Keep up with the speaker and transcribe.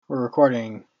We're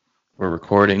recording. We're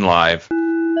recording live.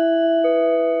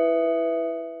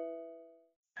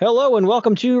 Hello and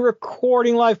welcome to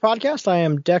Recording Live Podcast. I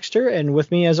am Dexter, and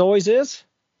with me, as always, is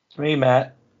It's me,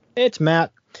 Matt. It's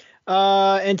Matt.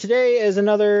 And today is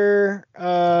another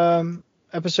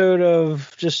episode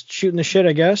of just shooting the shit,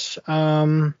 I guess.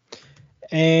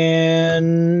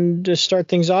 And to start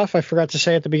things off, I forgot to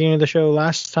say at the beginning of the show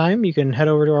last time, you can head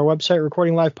over to our website,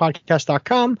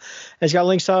 recordinglivepodcast.com. It's got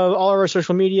links to all of our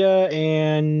social media,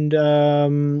 and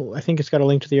I think it's got a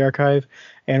link to the archive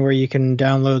and where you can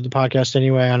download the podcast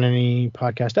anyway on any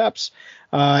podcast apps.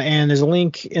 And there's a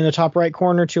link in the top right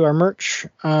corner to our merch,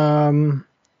 top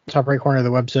right corner of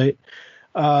the website,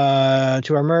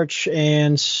 to our merch.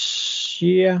 And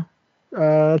yeah.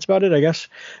 That's about it, I guess.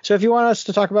 So if you want us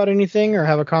to talk about anything or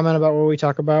have a comment about what we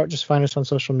talk about, just find us on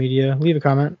social media. Leave a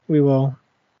comment. We will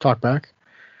talk back.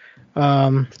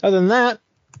 Other than that,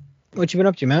 what you been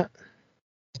up to, Matt?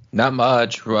 Not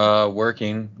much.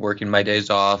 Working my days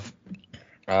off.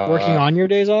 Working on your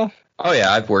days off? Oh,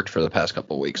 yeah. I've worked for the past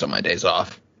couple of weeks on my days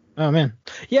off. Oh, man.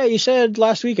 Yeah, you said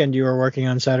last weekend you were working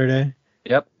on Saturday.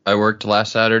 Yep. I worked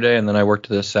last Saturday, and then I worked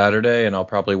this Saturday, and I'll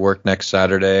probably work next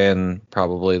Saturday and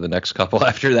probably the next couple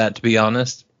after that, to be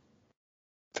honest.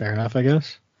 Fair enough, I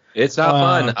guess. It's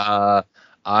not fun.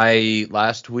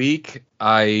 Last week,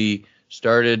 I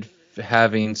started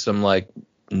having some,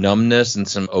 numbness and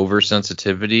some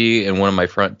oversensitivity in one of my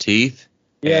front teeth.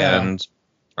 Yeah. And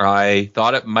I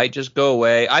thought it might just go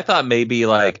away. I thought maybe,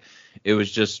 it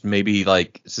was just maybe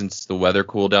since the weather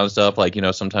cooled down stuff,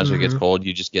 sometimes when it gets cold,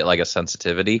 you just get a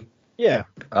sensitivity. Yeah.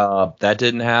 That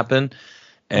didn't happen.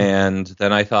 And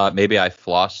then I thought maybe I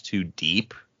flossed too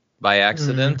deep by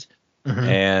accident. Mm-hmm.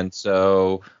 And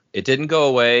so it didn't go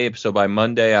away. So by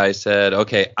Monday I said,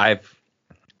 okay, I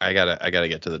gotta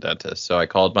get to the dentist. So I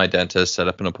called my dentist, set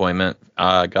up an appointment,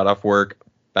 got off work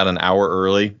about an hour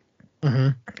early,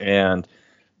 and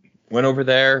went over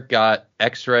there, got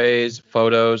x-rays,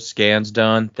 photos, scans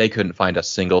done. They couldn't find a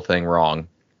single thing wrong.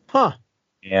 Huh.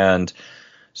 And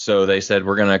so they said,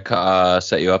 we're going to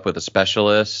set you up with a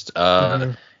specialist.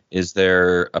 Is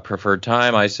there a preferred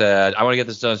time? I said, I want to get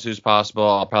this done as soon as possible.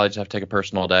 I'll probably just have to take a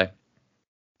personal day.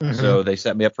 So they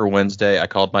set me up for Wednesday. I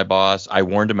called my boss. I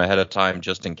warned him ahead of time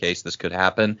just in case this could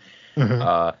happen.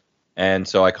 And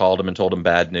so I called him and told him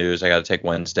bad news. I got to take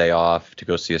Wednesday off to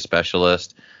go see a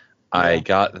specialist. I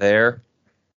got there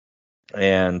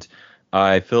and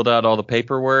I filled out all the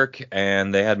paperwork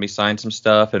and they had me sign some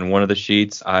stuff. And one of the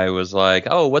sheets I was like,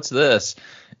 oh, what's this?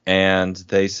 And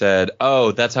they said,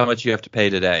 oh, that's how much you have to pay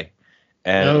today.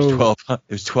 And it was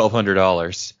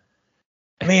 $1,200.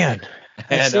 Man,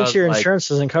 I think your insurance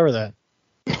doesn't cover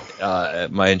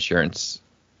that. My insurance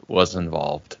was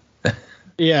involved.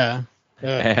 Yeah.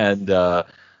 And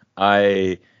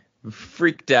I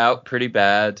freaked out pretty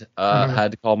bad.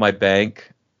 Had to call my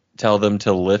bank, tell them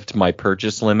to lift my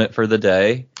purchase limit for the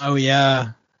day. Oh,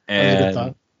 yeah. And that was a good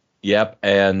thought. Yep.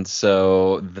 And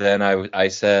so then I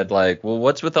said, well,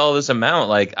 what's with all this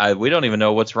amount? We don't even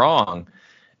know what's wrong.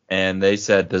 And they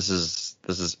said, this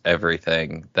is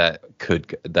everything that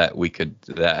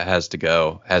has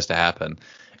to happen.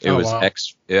 It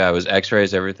was it was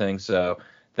x-rays, everything. So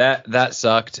that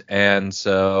sucked. And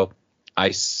so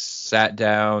I sat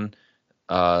down.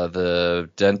 The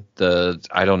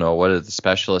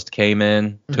specialist came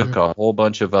in, took a whole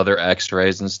bunch of other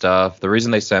x-rays and stuff. The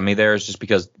reason they sent me there is just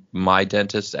because my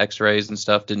dentist's x-rays and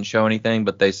stuff didn't show anything,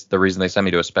 but the reason they sent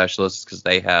me to a specialist is because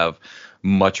they have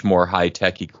much more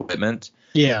high-tech equipment.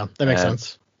 Yeah, that makes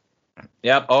sense.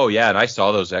 Yep. Oh, yeah, and I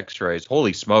saw those x-rays.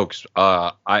 Holy smokes.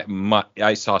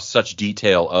 I saw such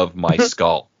detail of my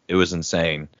skull. It was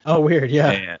insane. Oh, weird,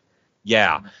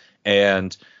 yeah.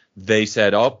 And they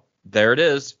said, oh, there it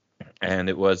is. And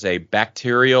it was a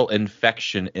bacterial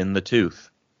infection in the tooth.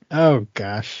 Oh,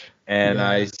 gosh. And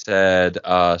I said,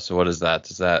 so what is that?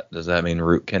 Does that mean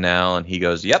root canal? And he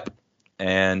goes, yep.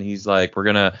 And he's like, we're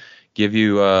going to give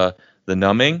you the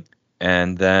numbing,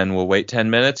 and then we'll wait 10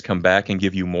 minutes, come back and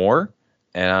give you more.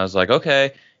 And I was like,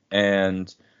 okay.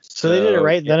 And so they did it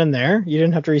right then and there? You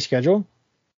didn't have to reschedule?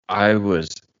 I was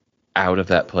out of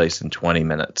that place in 20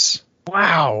 minutes.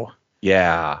 Wow.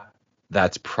 Yeah.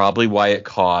 That's probably why it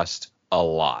cost a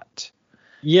lot.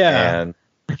 Yeah. And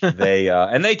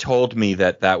they told me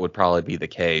that would probably be the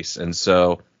case. And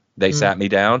so they sat me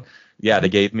down. Yeah, they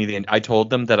gave me I told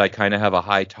them that I kind of have a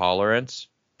high tolerance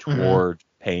toward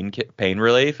pain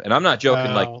relief. And I'm not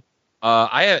joking.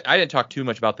 I didn't talk too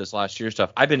much about this last year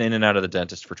stuff. I've been in and out of the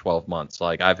dentist for 12 months.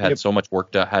 I've had so much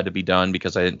work that had to be done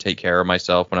because I didn't take care of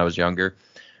myself when I was younger.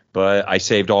 But I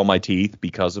saved all my teeth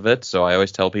because of it. So I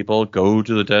always tell people, go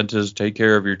to the dentist, take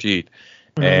care of your teeth.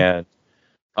 And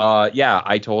yeah,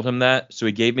 I told him that. So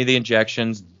he gave me the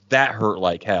injections. That hurt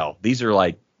like hell. These are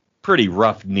like pretty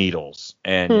rough needles,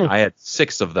 and I had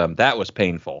 6 of them. That was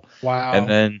painful. Wow. And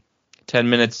then 10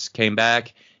 minutes came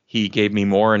back. He gave me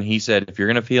more, and he said, if you're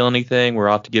going to feel anything, we're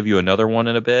off to give you another one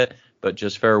in a bit. But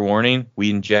just fair warning, we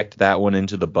inject that one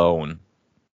into the bone.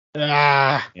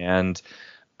 And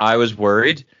I was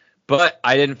worried, but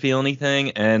I didn't feel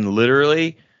anything, and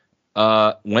literally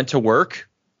went to work,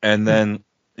 and then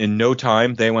in no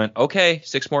time they went, okay,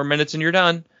 6 more minutes and you're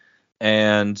done.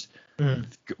 And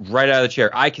right out of the chair,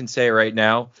 I can say right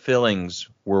now, fillings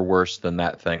were worse than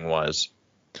that thing was.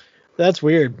 That's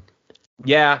weird.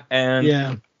 Yeah,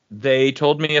 and they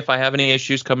told me if I have any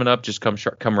issues coming up, just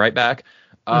come right back.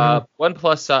 One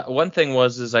thing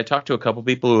was I talked to a couple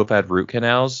people who have had root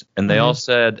canals, and they all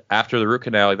said after the root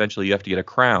canal, eventually you have to get a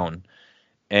crown.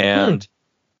 And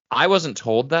I wasn't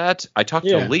told that. I talked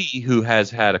to Lee, who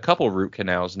has had a couple root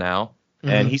canals now,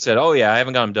 and he said, oh yeah, I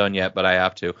haven't got them done yet, but I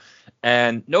have to.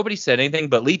 And nobody said anything,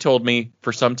 but Lee told me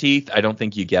for some teeth, I don't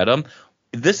think you get them.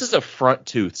 This is a front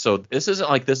tooth, so this isn't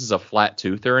like this is a flat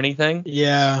tooth or anything.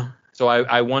 Yeah. So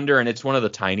I wonder, and it's one of the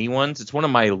tiny ones. It's one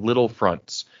of my little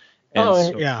fronts.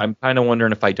 And I'm kind of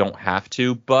wondering if I don't have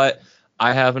to, but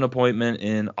I have an appointment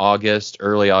in August,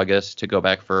 early August, to go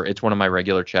back for, it's one of my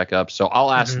regular checkups. So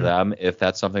I'll ask them if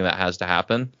that's something that has to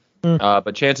happen.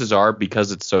 But chances are,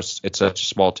 because it's such a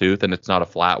small tooth and it's not a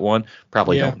flat one,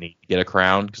 probably don't need to get a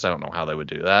crown, because I don't know how they would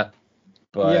do that.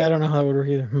 But I don't know how that would work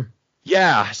either.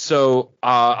 Yeah, so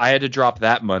I had to drop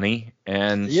that money,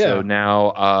 and so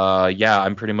now,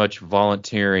 I'm pretty much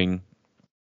volunteering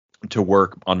to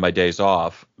work on my days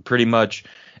off, pretty much,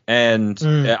 and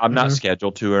I'm not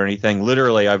scheduled to or anything.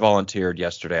 Literally, I volunteered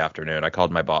yesterday afternoon. I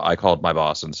called my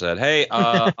boss and said, "Hey,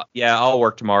 I'll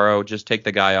work tomorrow. Just take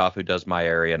the guy off who does my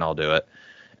area, and I'll do it."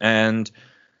 And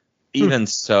even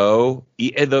so,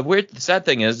 the sad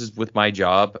thing is with my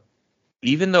job,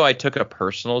 even though I took a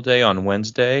personal day on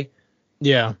Wednesday.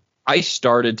 Yeah. I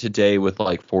started today with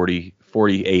like 45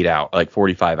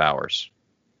 hours.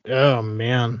 Oh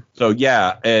man. So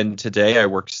yeah, and today I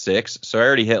worked 6, so I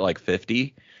already hit like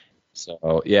 50.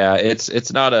 So yeah,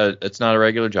 it's not a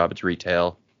regular job, it's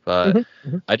retail. But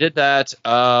I did that.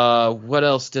 What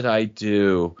else did I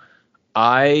do?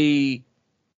 I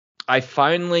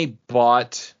finally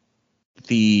bought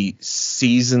the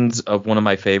seasons of one of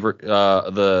my favorite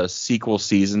the sequel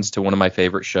seasons to one of my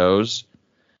favorite shows.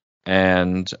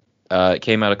 And it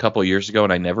came out a couple of years ago,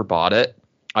 and I never bought it.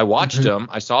 I watched them,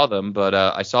 I saw them, but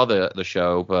I saw the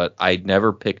show, but I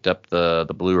never picked up the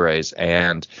Blu-rays.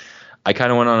 And I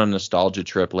kind of went on a nostalgia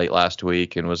trip late last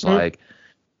week and was like,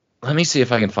 let me see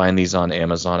if I can find these on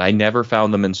Amazon. I never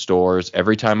found them in stores.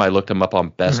 Every time I looked them up on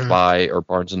Best Buy or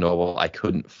Barnes & Noble, I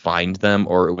couldn't find them,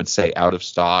 or it would say out of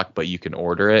stock, but you can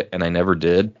order it, and I never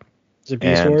did. Is it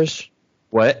Beast Wars?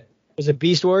 What? Was it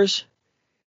Beast Wars?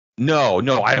 No,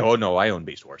 I own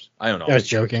Beast Wars. I own all. I was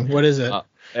joking. What is it?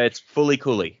 It's Fully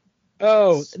Cooley.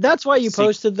 Oh, that's why you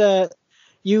posted that.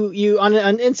 You on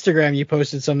Instagram you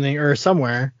posted something, or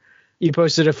somewhere you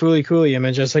posted a Fully Cooley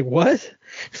image. I was like, what?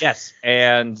 Yes,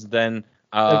 and then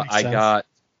I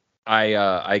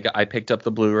picked up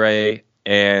the Blu-ray,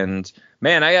 and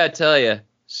man, I gotta tell you,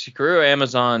 screw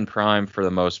Amazon Prime for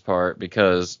the most part,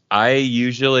 because I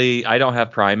don't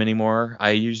have Prime anymore.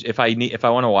 If I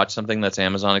want to watch something that's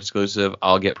Amazon exclusive,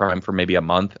 I'll get Prime for maybe a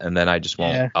month, and then I just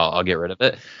won't. Yeah. I'll get rid of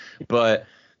it. But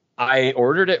I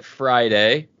ordered it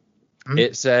Friday.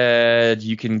 It said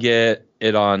you can get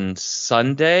it on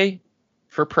Sunday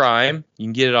for Prime. You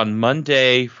can get it on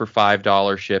Monday for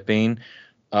 $5 shipping.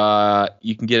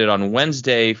 You can get it on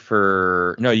Wednesday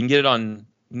for you can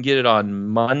get it on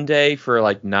Monday for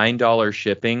like $9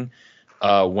 shipping,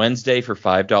 Wednesday for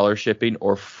 $5 shipping,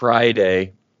 or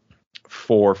Friday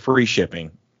for free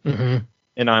shipping.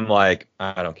 And I'm like,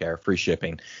 I don't care, free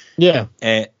shipping. Yeah.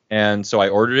 And so I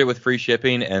ordered it with free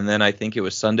shipping, and then I think it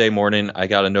was Sunday morning, I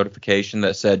got a notification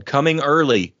that said, coming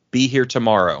early, be here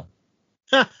tomorrow.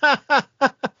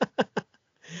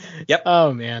 Yep.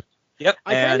 Oh, man. Yep.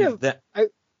 I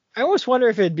almost wonder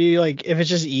if it'd be like, if it's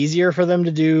just easier for them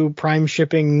to do Prime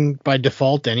shipping by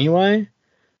default anyway.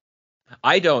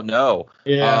 I don't know.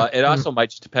 Yeah. It also might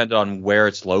just depend on where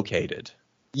it's located.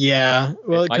 Yeah.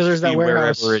 Well, because there's that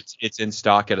warehouse. Wherever it's in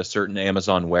stock at a certain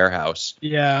Amazon warehouse.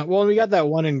 Yeah. Well, we got that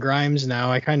one in Grimes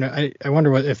now. I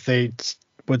wonder if they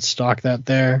would stock that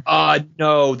there.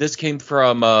 No, this came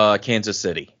from Kansas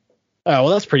City. Oh, well,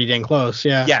 that's pretty dang close,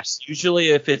 yeah. Yes, usually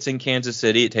if it's in Kansas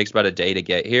City, it takes about a day to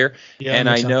get here. Yeah, and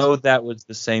I know that was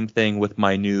the same thing with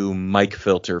my new mic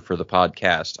filter for the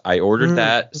podcast. I ordered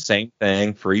that, same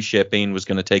thing, free shipping, was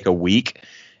going to take a week.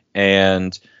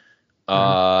 And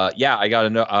yeah, I got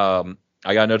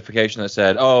a notification that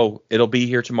said, "Oh, it'll be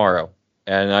here tomorrow."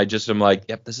 And I just am like,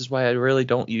 "Yep, this is why I really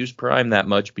don't use Prime that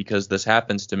much, because this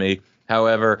happens to me."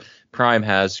 However, Prime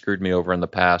has screwed me over in the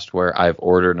past where I've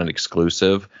ordered an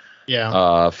exclusive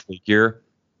figure,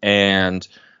 and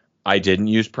I didn't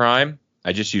use Prime.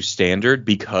 I just used standard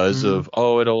because of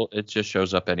it just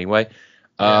shows up anyway.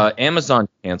 Amazon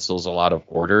cancels a lot of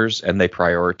orders, and they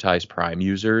prioritize Prime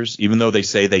users, even though they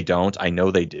say they don't. I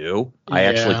know they do. I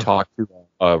actually talked to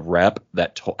a rep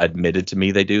that admitted to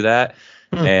me they do that,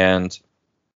 and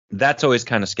that's always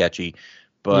kind of sketchy.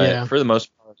 But for the most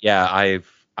part,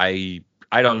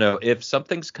 I don't know, if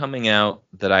something's coming out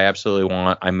that I absolutely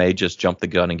want, I may just jump the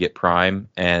gun and get Prime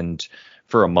and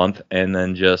for a month, and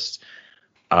then just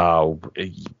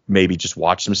maybe just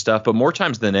watch some stuff. But more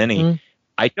times than any.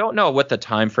 I don't know what the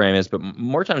time frame is, but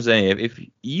more times than any, if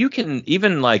you can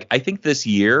even, like, I think this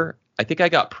year, I think I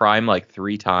got Prime like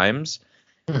 3 times,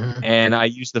 and I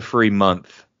use the free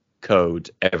month code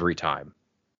every time.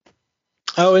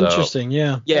 Oh, so, interesting.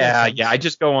 Yeah. I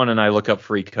just go on and I look up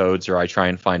free codes, or I try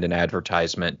and find an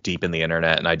advertisement deep in the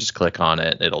internet, and I just click on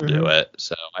it. It'll do it.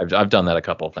 So I've done that a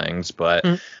couple things, but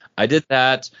I did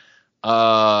that.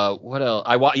 What else?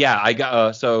 I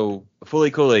got so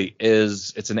Fooly Cooly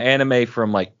it's an anime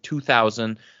from like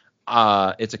 2000.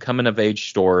 It's a coming of age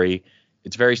story.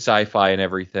 It's very sci-fi and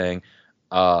everything.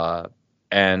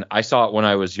 And I saw it when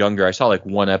I was younger. I saw like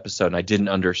one episode and I didn't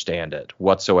understand it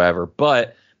whatsoever.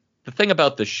 But the thing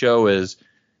about the show is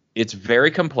it's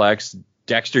very complex.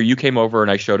 Dexter, you came over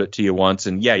and I showed it to you once,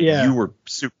 and you were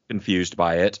super confused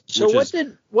by it. So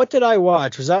what did I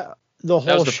watch? Was that the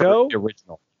whole show? The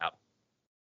original.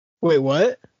 Wait,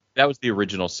 what? That was the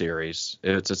original series.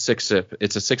 It's a 6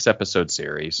 episode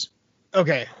series.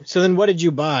 Okay, so then what did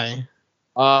you buy?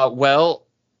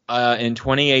 In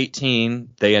 2018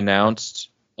 they announced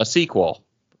a sequel.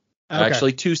 Okay.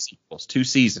 Actually, 2 sequels, 2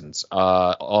 seasons.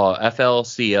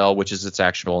 FLCL, which is its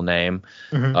actual name,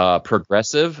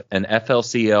 Progressive, and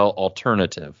FLCL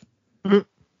Alternative.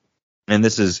 And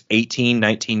this is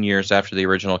 19 years after the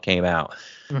original came out.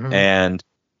 And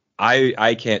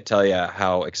I can't tell you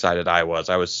how excited I was.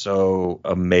 I was so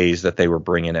amazed that they were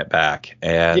bringing it back.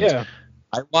 And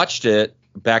I watched it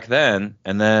back then,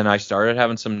 and then I started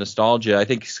having some nostalgia. I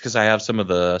think it's because I have some of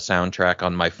the soundtrack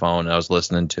on my phone, and I was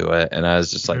listening to it, and I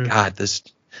was just like, God, this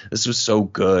was so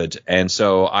good. And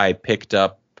so I picked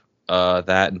up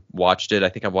that and watched it. I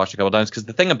think I've watched it a couple times, because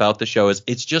the thing about the show is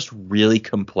it's just really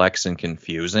complex and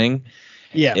confusing.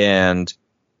 Yeah. And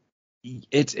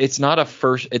it's not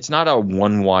a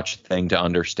one watch thing to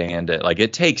understand it. Like,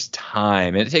 it takes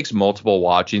time, and it takes multiple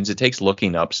watchings. It takes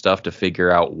looking up stuff to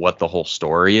figure out what the whole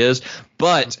story is.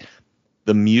 But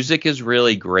the music is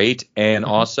really great, and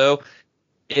also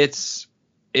it's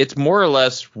more or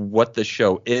less what the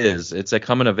show is. It's a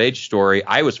coming of age story.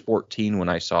 I was 14 when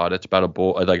I saw it. It's about a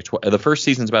boy, the first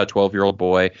season's about a 12-year-old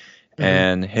boy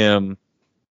and him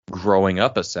growing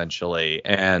up, essentially.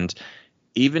 And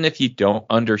even if you don't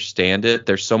understand it,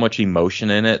 there's so much emotion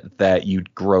in it that you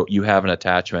have an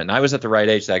attachment. And I was at the right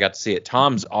age that I got to see it.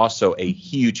 Tom's also a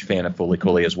huge fan of Fooly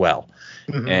Cooly as well.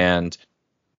 And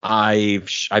I've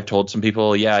told some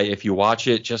people, if you watch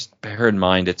it, just bear in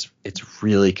mind it's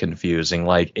really confusing.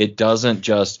 Like, it doesn't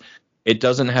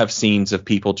have scenes of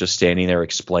people just standing there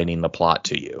explaining the plot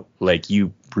to you. Like,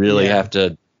 you really have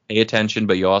to pay attention,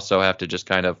 but you also have to just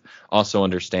kind of also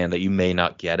understand that you may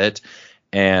not get it.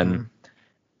 And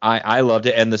I loved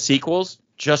it. And the sequels,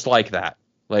 just like that.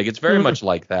 Like, it's very much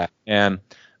like that. And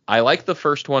I like the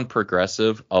first one,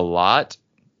 Progressive, a lot.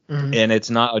 And it's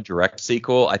not a direct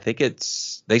sequel. I think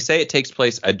they say it takes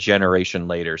place a generation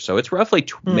later. So it's roughly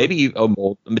maybe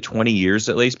 20 years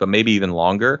at least, but maybe even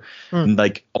longer.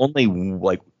 Like, only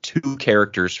like 2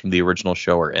 characters from the original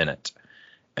show are in it.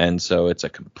 And so it's a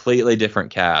completely different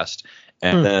cast.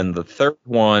 And then the third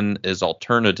one is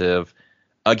Alternative.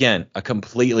 Again, a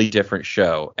completely different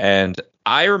show. And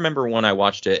I remember when I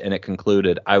watched it and it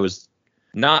concluded, I was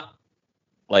not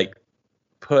like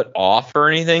put off or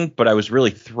anything, but I was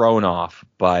really thrown off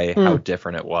by how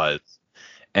different it was.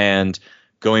 And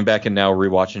going back and now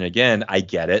rewatching it again, I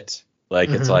get it. Like,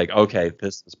 it's like, okay,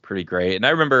 this is pretty great. And I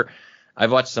remember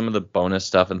I've watched some of the bonus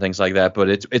stuff and things like that, but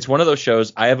it's one of those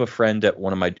shows. I have a friend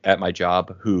at my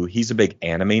job who he's a big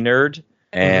anime nerd,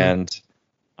 and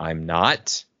I'm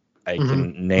not. I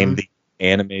can name the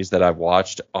animes that I've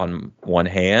watched on one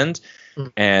hand,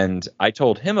 and I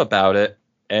told him about it,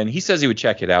 and he says he would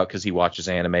check it out because he watches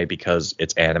anime because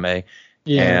it's anime,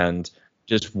 and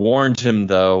just warned him,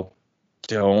 though,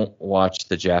 don't watch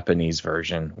the Japanese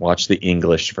version. Watch the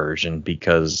English version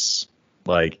because,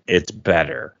 like, it's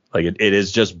better. Like it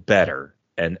is just better,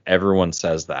 and everyone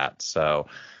says that. So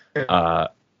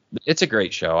it's a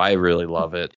great show. I really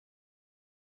love it.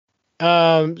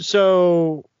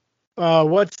 So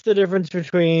what's the difference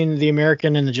between the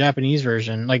American and the Japanese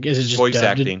version? Like, is it just Voice dubbed?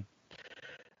 acting.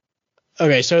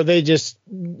 Okay, so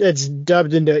it's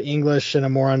dubbed into English in a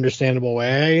more understandable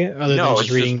way, other No, than it's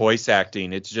just reading. just voice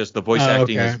acting. It's just the voice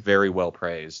acting okay. is very well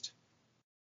praised.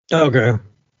 Okay.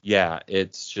 Yeah, I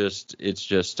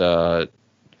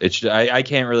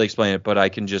can't really explain it, but I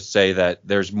can just say that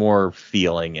there's more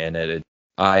feeling in it.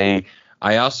 I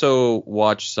also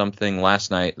watched something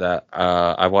last night that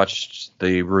I watched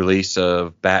the release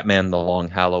of Batman: The Long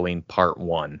Halloween Part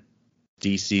 1.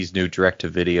 DC's new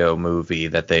direct-to-video movie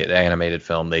that the animated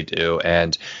film they do,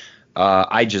 and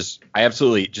I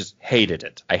absolutely just hated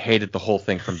it. I hated the whole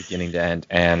thing from beginning to end.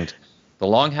 And The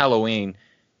Long Halloween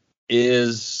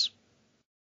is,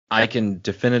 I can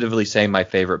definitively say, my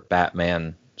favorite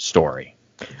Batman story.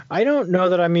 I don't know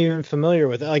that I'm even familiar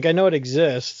with it. Like, I know it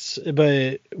exists,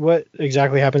 but what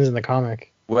exactly happens in the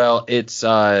comic? Well, it's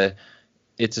a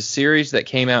series that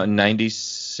came out in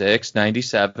 96,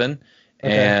 97,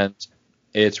 and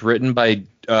it's written by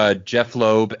Jeff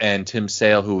Loeb and Tim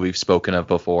Sale, who we've spoken of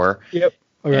before. Yep.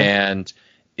 Okay. And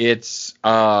it's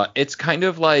kind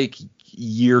of like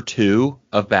year 2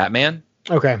 of Batman.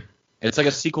 Okay. It's like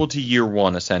a sequel to year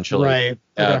 1, essentially. Right.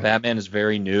 Okay. Batman is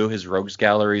very new. His rogues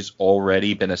gallery's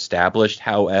already been established.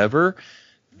 However,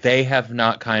 they have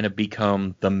not kind of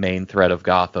become the main threat of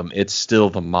Gotham. It's still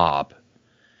the mob.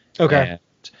 Okay. And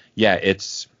yeah,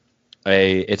 it's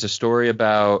a story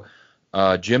about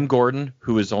Jim Gordon,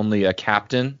 who is only a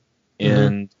captain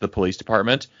in the police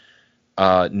department,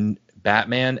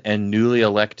 Batman, and newly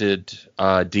elected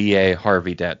DA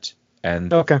Harvey Dent, and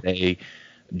they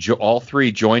all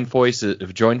three join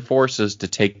forces to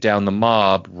take down the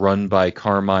mob run by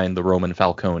Carmine the Roman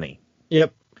Falcone.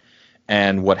 Yep.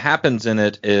 And what happens in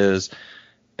it is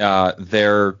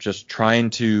they're just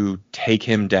trying to take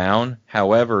him down.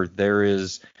 However, there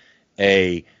is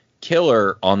a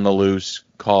killer on the loose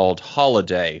called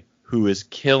Holiday, who is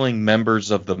killing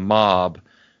members of the mob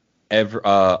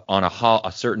on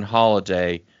a certain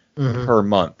holiday per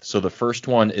month. So the first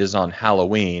one is on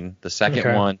Halloween, the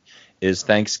second one is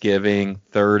Thanksgiving,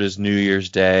 third is New Year's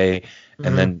Day,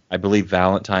 and then I believe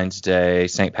Valentine's Day,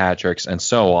 St. Patrick's, and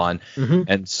so on.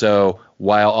 And so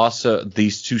while also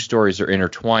these two stories are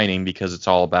intertwining because it's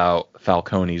all about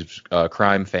Falcone's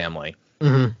crime family,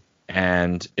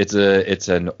 and it's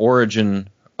an origin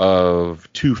of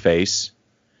Two-Face.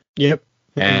 Yep.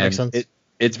 And makes sense.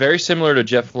 It's very similar to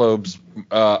Jeff Loeb's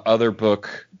other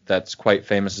book that's quite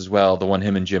famous as well, the one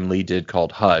him and Jim Lee did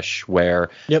called Hush, where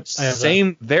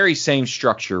very same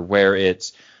structure, where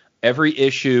it's every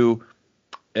issue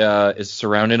is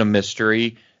surrounding a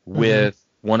mystery with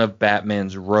one of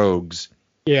Batman's rogues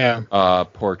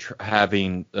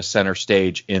having a center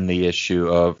stage in the issue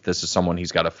of this is someone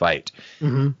he's got to fight.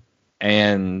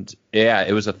 And yeah,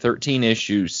 it was a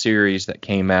 13-issue series that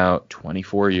came out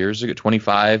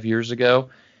 25 years ago.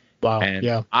 Wow.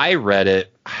 And I read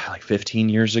it like 15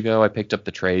 years ago. I picked up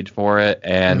the trade for it,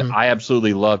 and I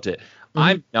absolutely loved it.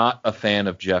 I'm not a fan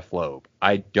of Jeff Loeb.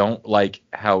 I don't like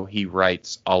how he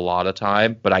writes a lot of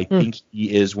time, but I think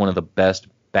he is one of the best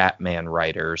Batman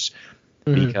writers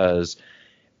because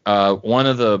one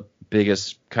of the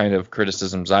biggest kind of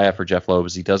criticisms I have for Jeff Loeb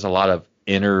is he does a lot of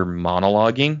inner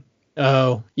monologuing.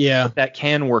 Oh, yeah. But that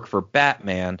can work for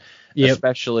Batman,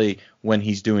 especially when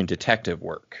he's doing detective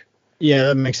work. Yeah,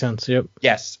 that makes sense. Yep.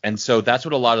 Yes, and so that's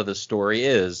what a lot of the story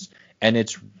is, and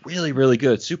it's really, really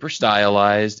good. Super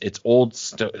stylized. It's old,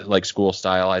 like school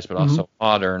stylized, but also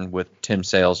modern with Tim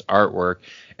Sale's artwork.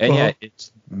 And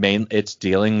it's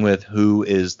dealing with who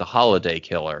is the Holiday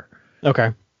Killer.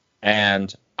 Okay.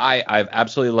 And I've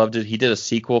absolutely loved it. He did a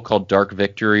sequel called Dark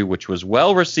Victory, which was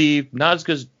well received, not as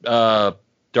good as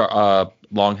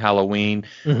Long Halloween,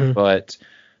 but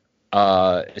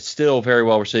it's still very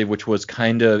well received, which was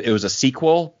it was a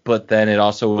sequel, but then it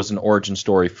also was an origin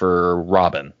story for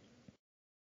Robin.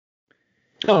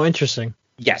 Oh, interesting.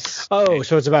 Yes. Oh,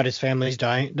 so it's about his family's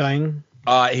dying?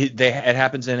 It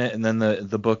happens in it, and then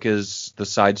the book is, the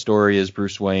side story is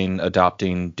Bruce Wayne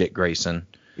adopting Dick Grayson.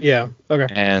 Yeah,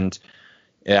 okay. And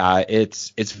yeah,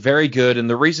 it's very good, and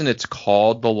the reason it's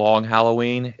called The Long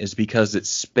Halloween is because it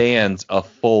spans a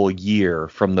full year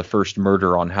from the first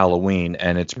murder on Halloween,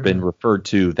 and it's been referred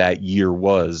to that year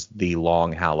was the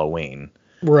Long Halloween.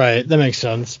 Right, that makes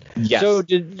sense. Yes. So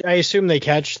I assume they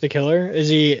catch the killer? Is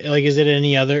it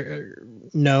any other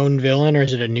known villain, or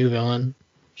is it a new villain?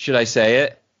 Should I say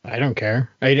it? I don't care.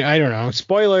 I don't know.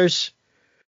 Spoilers.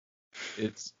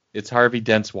 It's Harvey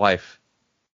Dent's wife.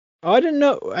 Oh, I didn't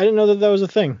know. I didn't know that was a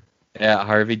thing. Yeah,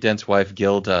 Harvey Dent's wife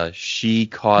Gilda, she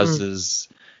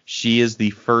is the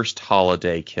first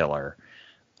holiday killer.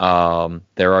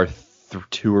 There are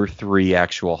two or three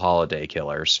actual holiday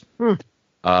killers. Hmm.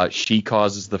 She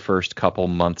causes the first couple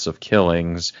months of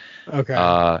killings.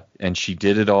 Okay. And she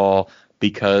did it all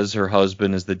because her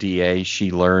husband is the DA.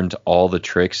 She learned all the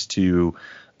tricks to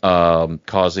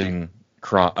causing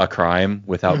a crime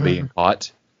without being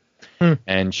caught. Hmm.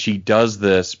 And she does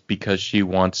this because she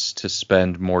wants to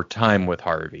spend more time with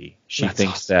Harvey. She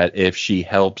thinks that if she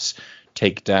helps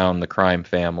take down the crime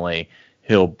family,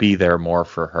 he'll be there more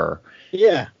for her.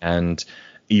 Yeah. And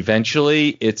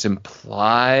eventually it's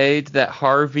implied that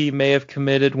Harvey may have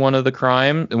committed one of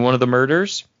the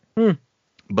murders.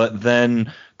 But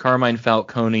then Carmine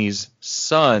Falcone's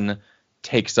son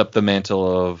takes up the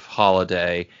mantle of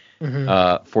Holiday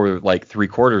for like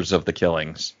 3/4 of the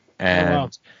killings.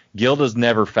 And Gilda's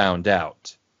never found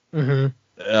out.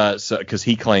 So because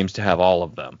he claims to have all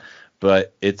of them.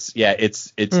 But it's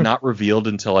not revealed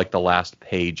until like the last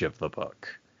page of the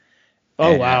book.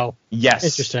 Oh, wow. Yes.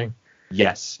 Interesting.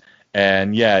 Yes.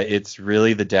 And yeah, it's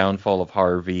really the downfall of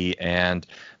Harvey, and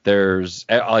there's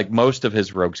like most of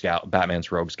his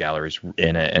Batman's rogues galleries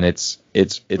in it, and it's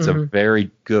a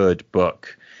very good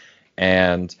book.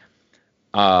 And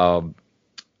I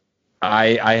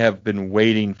have been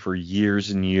waiting for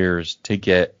years and years to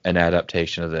get an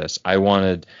adaptation of this. I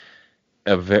wanted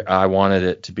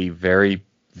it to be very,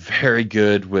 very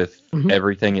good with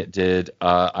everything it did.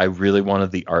 I really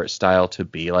wanted the art style to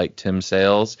be like Tim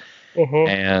Sale's.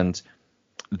 And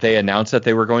they announced that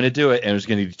they were going to do it, and it was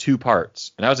going to be 2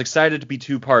 parts. And I was excited to be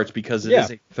 2 parts because it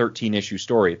is a 13-issue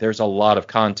story. There's a lot of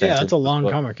content. Yeah, it's a long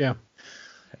comic, yeah.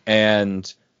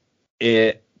 And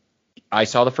I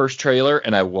saw the first trailer,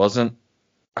 and I wasn't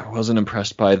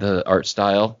impressed by the art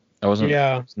style. I was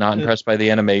not impressed by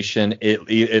the animation.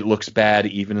 It looks bad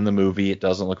even in the movie. It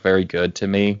doesn't look very good to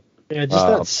me. Yeah, just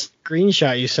that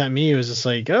screenshot you sent me was just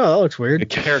like, oh, that looks weird.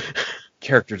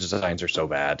 Character designs are so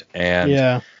bad,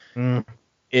 and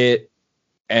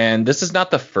and this is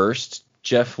not the first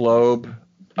Jeff Loeb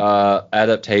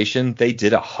adaptation. They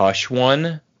did a Hush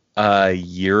one a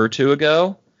year or 2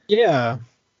 ago. Yeah,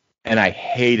 and I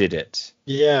hated it.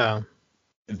 Yeah,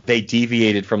 they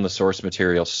deviated from the source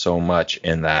material so much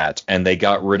in that, and they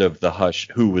got rid of the Hush.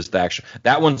 Who was the actual?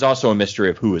 That one's also a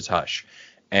mystery of who is Hush,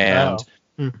 and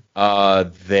they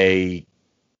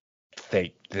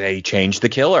changed the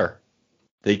killer.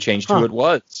 They changed who it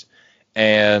was.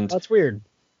 And that's weird.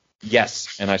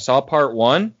 Yes. And I saw part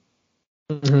 1.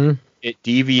 It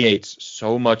deviates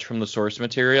so much from the source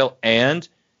material, and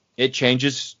it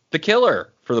changes the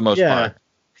killer for the most part.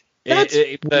 That's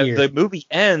weird. The movie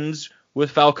ends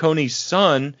with Falcone's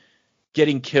son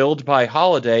getting killed by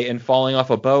Holiday and falling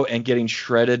off a boat and getting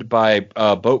shredded by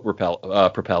boat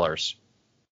propellers.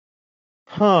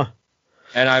 And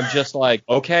I'm just like,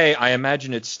 okay, I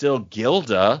imagine it's still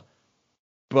Gilda.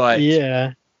 But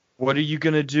what are you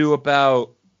gonna do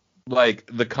about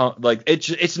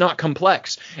it's not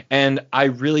complex, and I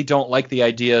really don't like the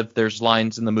idea that there's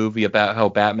lines in the movie about how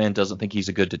Batman doesn't think he's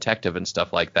a good detective and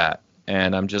stuff like that,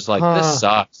 and I'm just like, this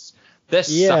sucks.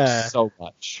 This sucks so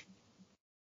much.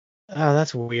 Oh,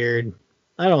 that's weird.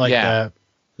 I don't like that.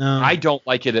 No, I don't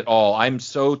like it at all. I'm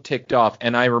so ticked off,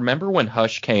 and I remember when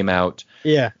Hush came out.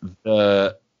 Yeah.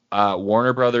 The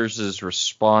Warner Brothers'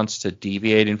 response to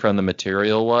deviating from the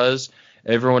material was,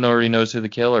 everyone already knows who the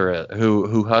killer is,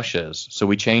 who Hush is, so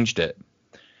we changed it.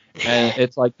 And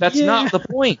it's like, that's not the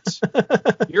point.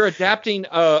 You're adapting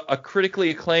a critically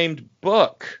acclaimed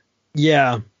book.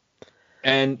 Yeah.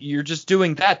 And you're just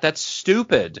doing that. That's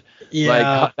stupid.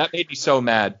 Yeah. Like, that made me so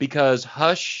mad, because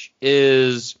Hush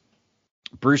is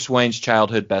Bruce Wayne's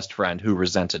childhood best friend who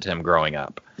resented him growing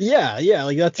up. Yeah,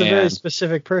 like that's a very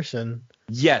specific person.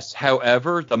 Yes,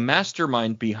 however, the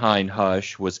mastermind behind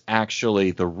Hush was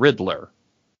actually the Riddler.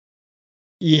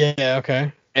 Yeah,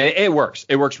 okay. And it works.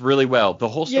 It works really well. The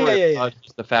whole story of Hush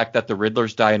is the fact that the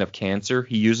Riddler's dying of cancer.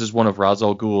 He uses one of Ra's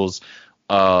al Ghul's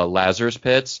Lazarus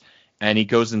pits, and he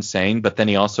goes insane, but then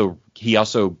he also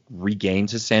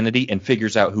regains his sanity and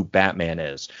figures out who Batman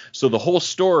is. So the whole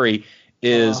story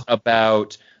is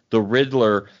about the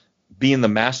Riddler being the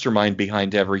mastermind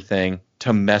behind everything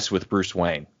to mess with Bruce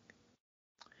Wayne.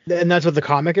 And that's what the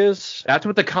comic is? That's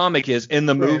what the comic is. In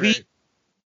the movie,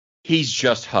 he's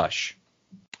just Hush.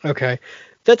 Okay.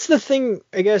 That's the thing,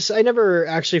 I guess. I never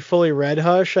actually fully read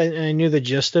Hush, and I knew the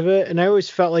gist of it, and I always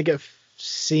felt like it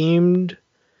seemed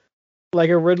like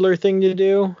a Riddler thing to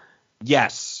do.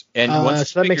 Yes. And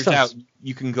once it figures out,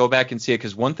 you can go back and see it,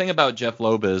 because one thing about Jeff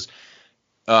Loeb is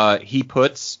he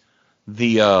puts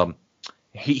the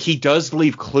he does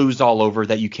leave clues all over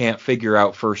that you can't figure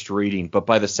out first reading, but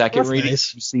by the second reading,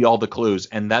 nice. you see all the clues,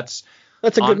 and that's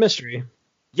a good mystery.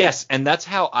 Yes, and that's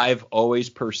how I've always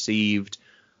perceived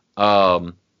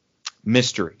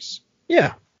mysteries.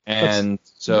 Yeah. And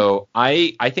so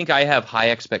I think I have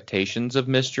high expectations of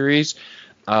mysteries,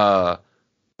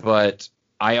 but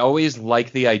I always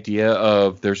like the idea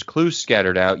of there's clues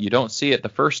scattered out. You don't see it the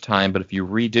first time, but if you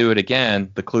redo it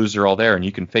again, the clues are all there and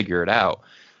you can figure it out.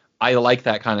 I like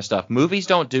that kind of stuff. Movies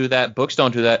don't do that. Books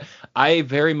don't do that. I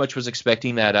very much was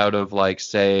expecting that out of, like,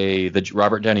 say, the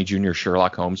Robert Downey Jr.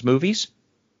 Sherlock Holmes movies,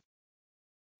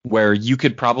 where you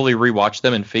could probably rewatch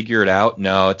them and figure it out.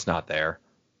 No, it's not there.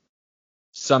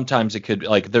 Sometimes it could,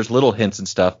 like, there's little hints and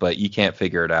stuff, but you can't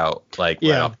figure it out, like,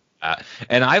 right off the bat.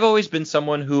 And I've always been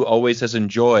someone who always has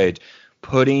enjoyed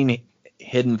putting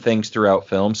hidden things throughout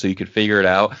film so you could figure it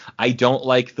out. I don't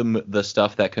like the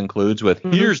stuff that concludes with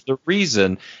here's the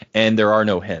reason and there are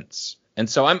no hints. And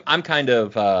so I'm kind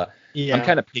of I'm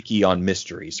kind of picky on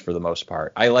mysteries for the most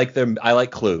part. I like them. I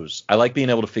like clues. I like being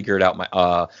able to figure it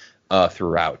out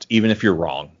throughout, even if you're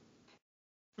wrong.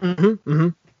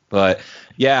 But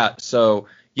yeah, so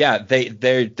yeah,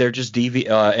 they're just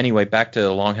anyway, back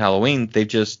to Long Halloween. They've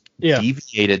just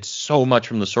deviated so much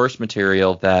from the source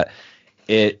material that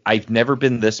I've never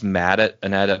been this mad at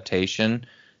an adaptation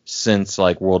since,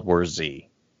 like, World War Z,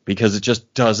 because it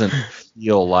just doesn't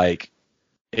feel like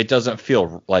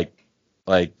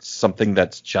something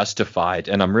that's justified.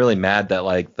 And I'm really mad that,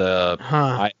 like,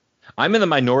 I'm in the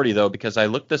minority, though, because I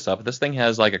looked this up. This thing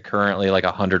has, like, currently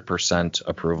 100%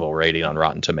 approval rating on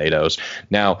Rotten Tomatoes.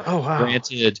 Now,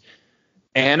 granted,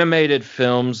 animated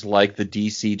films like the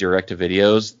DC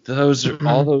direct-to-videos,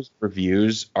 all those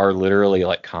reviews are literally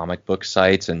like comic book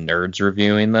sites and nerds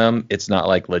reviewing them. It's not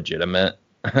like legitimate.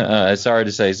 Sorry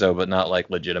to say so, but not like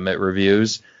legitimate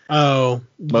reviews. Most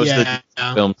of the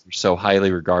films are so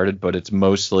highly regarded, but it's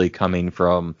mostly coming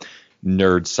from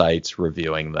nerd sites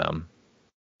reviewing them.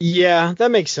 Yeah,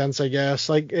 that makes sense, I guess.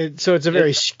 So it's a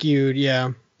very skewed,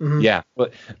 Yeah,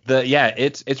 but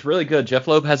it's really good. Jeff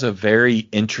Loeb has a very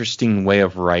interesting way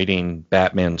of writing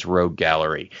Batman's rogue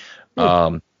gallery.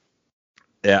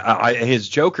 His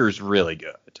Joker's really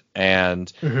good,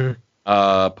 and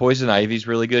Poison Ivy's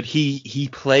really good. He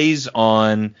plays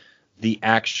on the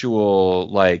actual,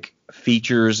 like,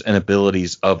 features and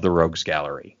abilities of the rogues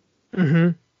gallery.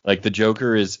 Like, the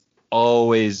Joker is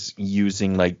always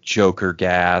using, like, Joker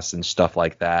gas and stuff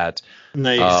like that.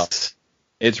 Nice.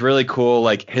 It's really cool.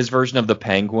 Like, his version of the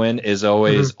Penguin is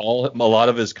always a lot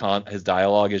of his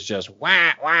dialogue is just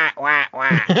wah wah wah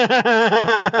wah.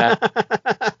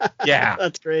 Yeah,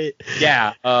 that's great.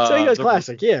 Yeah, so he goes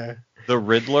classic. Yeah. The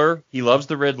Riddler, he loves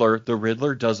the Riddler. The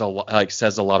Riddler does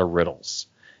says a lot of riddles.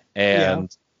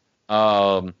 And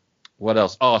what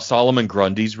else? Oh, Solomon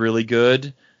Grundy's really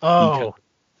good. Oh,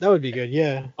 that would be good.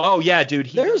 Yeah. Oh yeah, dude.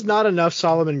 There's not enough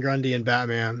Solomon Grundy in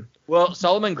Batman. Well,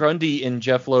 Solomon Grundy in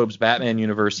Jeff Loeb's Batman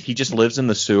universe, he just lives in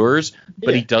the sewers,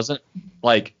 but he doesn't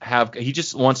he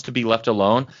just wants to be left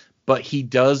alone. But he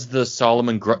does the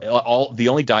Solomon the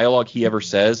only dialogue he ever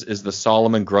says is the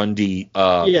Solomon Grundy.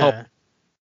 Yeah.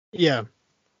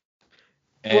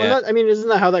 Well, isn't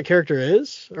that how that character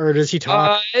is, or does he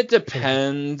talk? It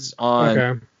depends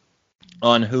on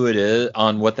who it is,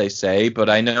 on what they say. But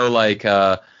I know, like,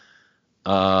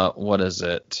 what is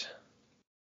it?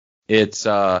 It's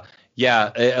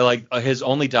his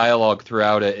only dialogue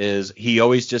throughout it is he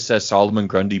always just says Solomon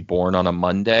Grundy born on a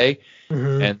Monday,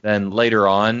 and then later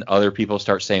on other people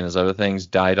start saying his other things,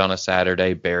 died on a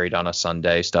Saturday, buried on a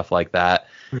Sunday, stuff like that.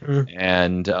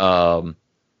 And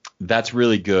that's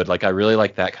really good. Like, I really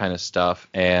like that kind of stuff.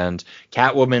 And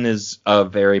Catwoman is a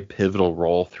very pivotal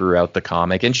role throughout the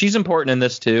comic, and she's important in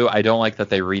this too. I don't like that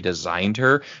they redesigned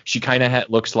her. She kind of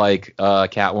looks like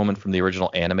Catwoman from the original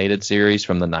animated series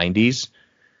from the 90s.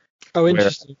 Oh,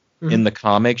 interesting. In the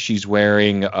comic, she's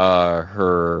wearing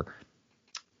her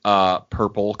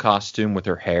purple costume with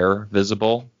her hair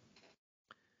visible.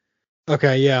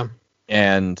 Okay, yeah.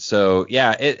 And so,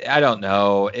 yeah, I don't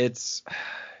know.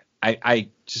 I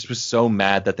just was so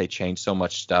mad that they changed so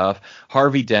much stuff.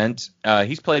 Harvey Dent,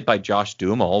 he's played by Josh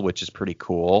Duhamel, which is pretty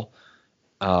cool.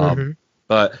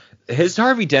 But his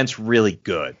Harvey Dent's really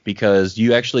good because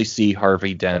you actually see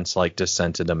Harvey Dent's, like,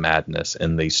 descent into madness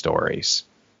in these stories.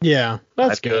 Yeah,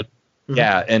 that's good.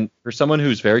 Yeah, and for someone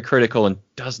who's very critical and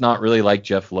does not really like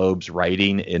Jeff Loeb's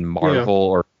writing in Marvel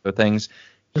or other things,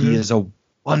 he is a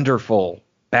wonderful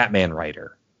Batman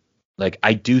writer. Like,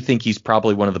 I do think he's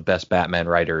probably one of the best Batman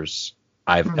writers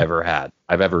I've ever had.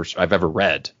 I've ever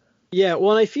read. Yeah,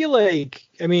 well, and I feel like,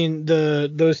 I mean,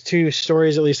 those two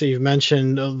stories, at least that you've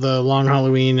mentioned, of the Long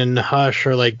Halloween and Hush,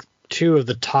 are like two of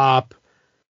the top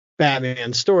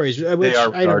Batman stories. Which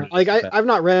are I don't regarded like. as the I've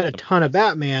not read a ton of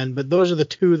Batman, but those are the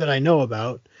two that I know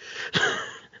about.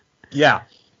 Yeah,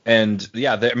 and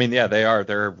yeah, they are.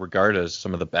 They're regarded as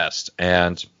some of the best,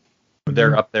 and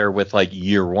they're up there with like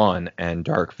Year One and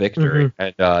Dark Victory,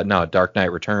 and no, Dark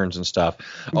Knight Returns and stuff.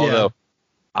 Yeah. Although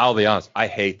I'll be honest, I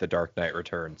hate the Dark Knight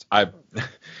Returns.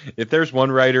 If there's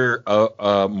one writer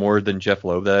more than Jeff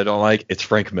Loeb that I don't like, it's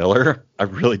Frank Miller. I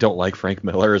really don't like Frank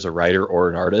Miller as a writer or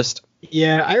an artist.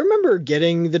 Yeah, I remember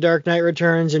getting The Dark Knight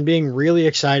Returns and being really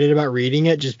excited about reading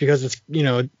it just because it's,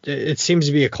 it seems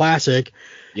to be a classic.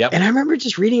 Yep. And I remember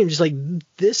just reading it just like,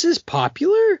 this is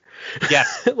popular?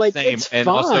 Yes, like, same. it's And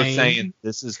fine. also saying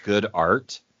this is good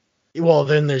art. Well,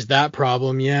 then there's that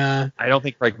problem, yeah. I don't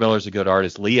think Frank Miller's a good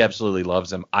artist. Lee absolutely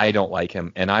loves him. I don't like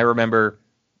him. And I remember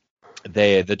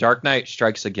The Dark Knight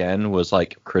Strikes Again was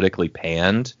like critically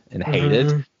panned and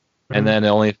hated. And then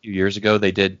only a few years ago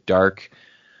they did Dark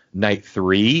Knight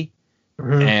 3.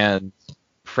 And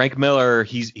Frank Miller,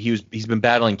 he's been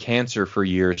battling cancer for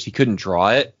years. He couldn't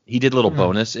draw it. He did little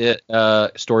bonus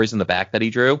stories in the back that he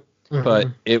drew, but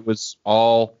it was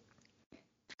all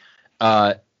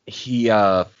he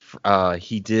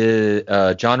did.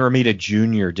 John Romita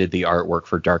Jr. did the artwork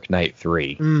for Dark Knight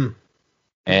 3,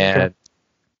 and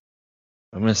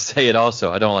I'm gonna say it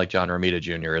also. I don't like John Romita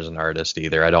Jr. as an artist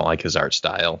either. I don't like his art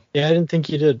style. Yeah, I didn't think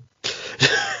you did.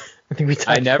 I think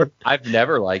I've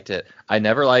never liked it. I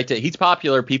never liked it. He's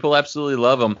popular. People absolutely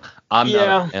love him. I'm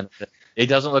not a fan of it. It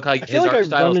doesn't look like his art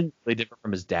style is really different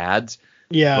from his dad's.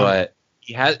 Yeah. But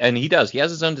he has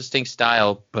his own distinct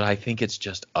style, but I think it's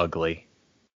just ugly.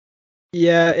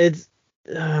 Yeah, it's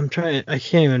I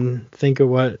can't even think of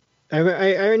what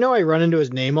I know. I run into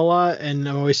his name a lot and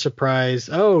I'm always surprised.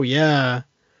 Oh yeah.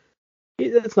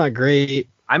 That's not great.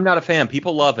 I'm not a fan.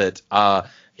 People love it.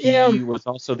 He was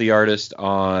also the artist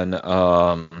on it's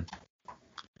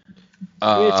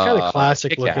kind of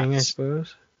classic Kick-Ass. looking, I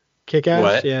suppose. Kick-Ass,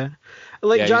 What? yeah.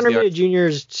 Like John Romita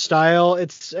Jr.'s style,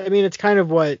 it's kind of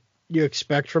what you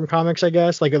expect from comics, I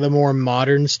guess, like the more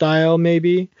modern style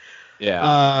maybe.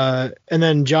 Yeah. And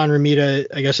then John Romita,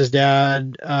 I guess his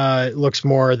dad, looks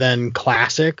more than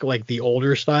classic, like the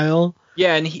older style.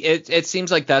 Yeah, and it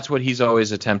seems like that's what he's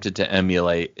always attempted to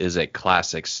emulate, is a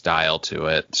classic style to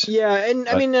it. Yeah, and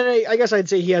I guess I'd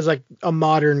say he has like a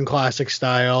modern classic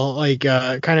style, like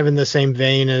kind of in the same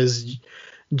vein as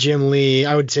Jim Lee.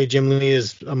 I would say Jim Lee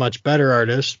is a much better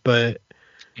artist, but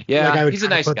yeah, he's a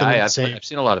nice guy. I've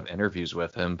seen a lot of interviews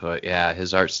with him, but yeah,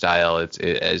 his art style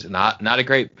is not a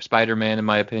great Spider-Man in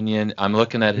my opinion. I'm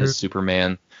looking at his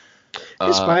Superman.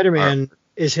 His Spider-Man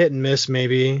is hit and miss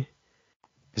maybe.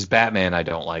 His Batman I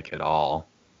don't like at all.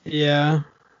 Yeah.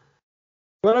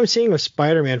 What I'm seeing with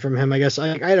Spider-Man from him, I guess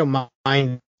I don't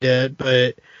mind it,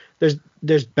 but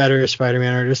there's better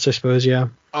Spider-Man artists, I suppose, yeah.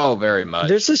 Oh, very much.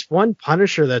 There's this one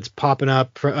Punisher that's popping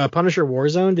up, Punisher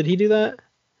Warzone. Did he do that?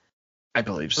 I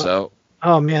believe so.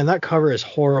 Oh man, that cover is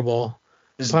horrible.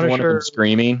 Is Punisher, one of them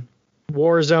screaming?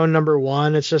 Warzone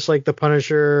 #1. It's just like the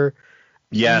Punisher.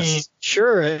 Yes. I mean,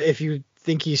 sure, if you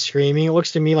think he's screaming, it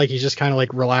looks to me like he's just kind of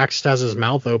like relaxed, has his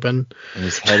mouth open. And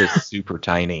his head is super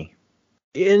tiny.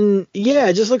 And yeah,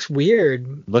 it just looks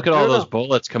weird. Look at all those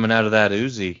bullets coming out of that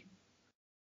Uzi.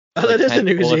 Oh, that is an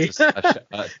Uzi.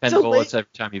 10 bullets every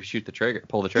time you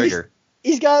pull the trigger.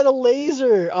 He's got a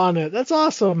laser on it. That's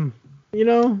awesome.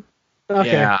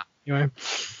 Okay. Yeah. Anyway.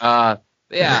 I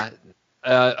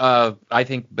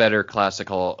think better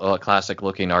classic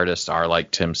looking artists are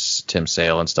like Tim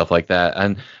Sale and stuff like that.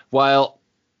 And while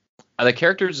the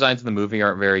character designs in the movie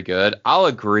aren't very good, I'll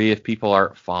agree if people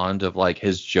aren't fond of like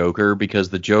his Joker, because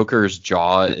the Joker's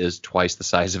jaw is twice the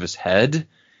size of his head.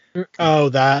 Oh,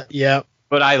 that, yeah.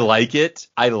 But I like it.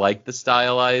 I like the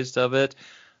stylized of it.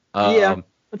 Yeah,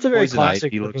 that's a very Poison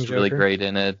classic. Ivy looks Joker. really great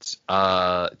in it.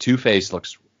 Two-Face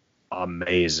looks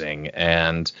amazing,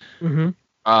 and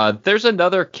there's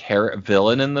another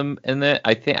villain in it.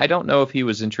 I don't know if he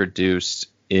was introduced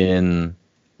in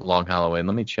Long Halloween.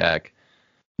 Let me check.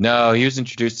 No, he was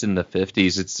introduced in the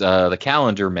 50s. It's the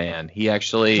Calendar Man. He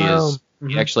actually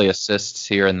He actually assists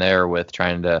here and there with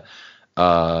trying to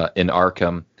in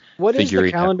Arkham. What is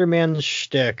the Calendar Man's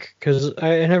shtick? Because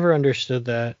I never understood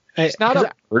that. He's not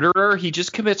a murderer. He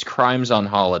just commits crimes on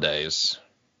holidays.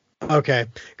 Okay,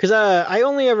 because I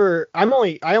only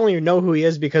know who he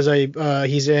is because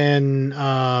he's in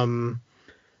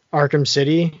Arkham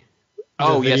City.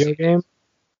 Oh, yes. Video game.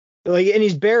 Like, and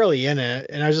he's barely in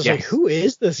it, and I was just like, Yes. who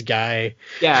is this guy?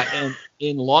 Yeah, and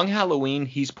in Long Halloween,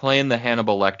 he's playing the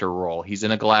Hannibal Lecter role. He's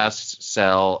in a glass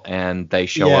cell, and they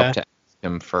show up Yeah. to ask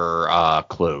him for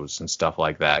clues and stuff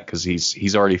like that because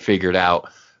he's already figured out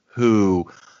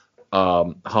who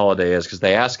Holiday is because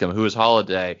they ask him who is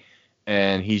Holiday,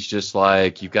 and he's just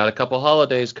like, you've got a couple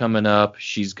holidays coming up.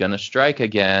 She's gonna strike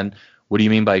again. What do you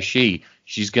mean by she?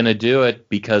 She's gonna do it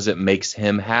because it makes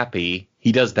him happy.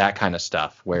 He does that kind of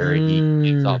stuff where he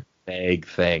gets up vague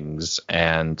things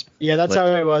and Yeah, that's how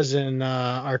it was in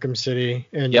Arkham City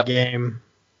in the game.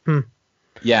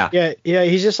 Yeah. Yeah,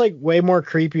 he's just like way more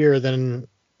creepier than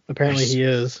apparently he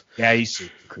is. Yeah, he's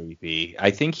super creepy.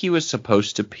 I think he was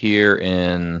supposed to appear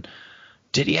in.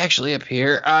 Did he actually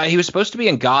appear? He was supposed to be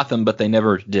in Gotham, but they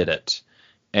never did it.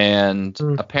 And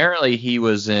apparently he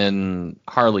was in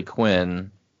Harley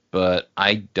Quinn, but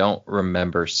I don't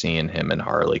remember seeing him in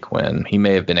Harley Quinn. He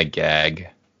may have been a gag.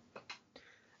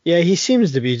 Yeah, he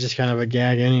seems to be just kind of a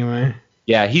gag anyway.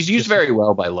 Yeah, he's used very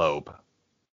well by Loeb.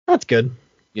 That's good.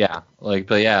 Yeah,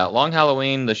 but yeah, Long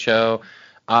Halloween, the show,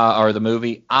 or the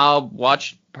movie. I'll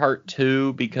watch part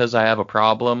 2 because I have a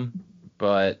problem,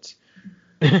 but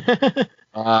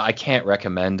I can't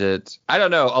recommend it. I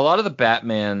don't know. A lot of the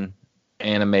Batman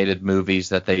animated movies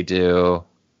that they do,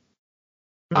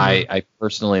 I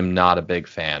personally am not a big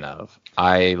fan of.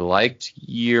 I liked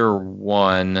Year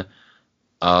One.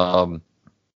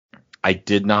 I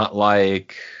did not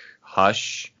like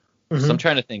Hush. So I'm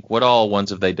trying to think, what all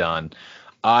ones have they done?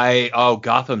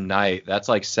 Gotham Knight. That's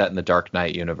like set in the Dark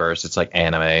Knight universe. It's like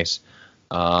animes.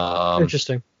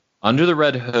 Interesting. Under the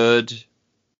Red Hood.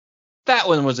 That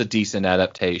one was a decent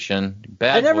adaptation.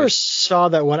 I never saw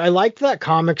that one. I liked that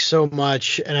comic so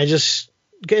much, and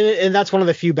and that's one of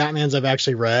the few Batmans I've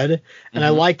actually read, and I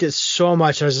liked it so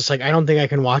much. I was just like, I don't think I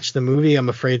can watch the movie. I'm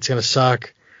afraid it's gonna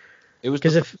suck. It was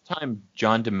the first time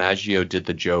John DiMaggio did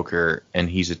the Joker, and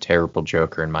he's a terrible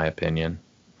Joker in my opinion.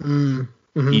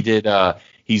 He did.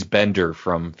 He's Bender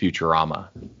from Futurama.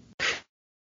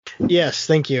 Yes,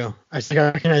 thank you. I think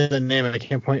I recognize the name, and I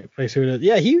can't place who it is.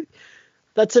 Yeah,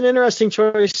 that's an interesting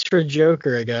choice for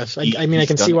Joker, I guess. I mean, I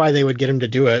can see why they would get him to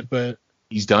do it, but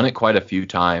he's done it quite a few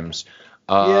times.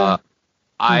 Yeah.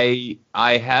 I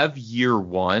have Year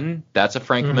One. That's a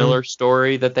Frank Miller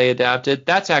story that they adapted.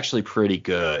 That's actually pretty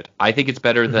good. I think it's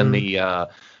better than the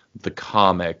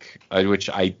comic, which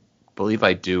I believe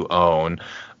I do own.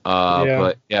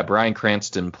 But yeah, Bryan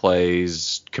Cranston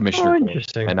plays Commissioner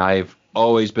Gordon, and I've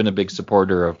always been a big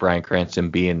supporter of Bryan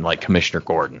Cranston being like Commissioner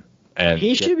Gordon. And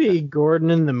he should be Gordon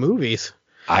in the movies.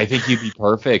 I think he'd be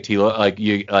perfect. He like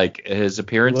his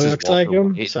appearance is like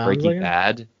him. Breaking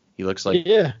Bad. He looks like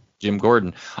Jim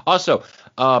Gordon. Also,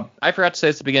 I forgot to say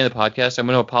this at the beginning of the podcast. I'm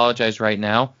going to apologize right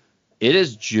now. It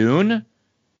is June,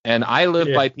 and I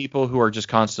live by people who are just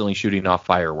constantly shooting off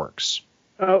fireworks.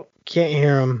 Oh, can't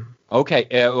hear them. Okay,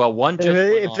 well, one just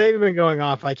if they've been going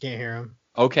off, I can't hear them.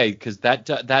 Okay, because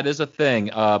that is a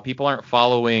thing. People aren't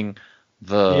following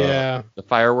the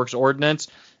fireworks ordinance,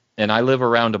 and I live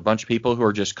around a bunch of people who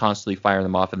are just constantly firing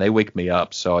them off, and they wake me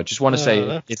up. So I just want to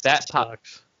say,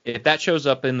 if that shows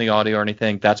up in the audio or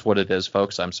anything, that's what it is,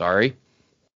 folks. I'm sorry.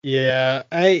 Yeah,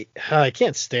 I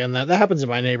can't stand that. That happens in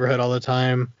my neighborhood all the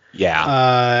time.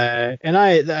 Yeah. And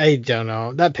I don't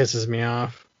know. That pisses me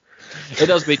off. It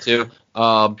does me too.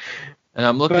 And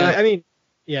I'm looking. But, I mean,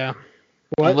 yeah.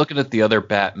 What? I'm looking at the other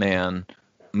Batman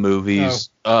movies.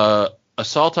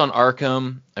 Assault on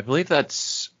Arkham. I believe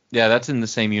that's in the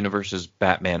same universe as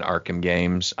Batman Arkham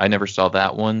games. I never saw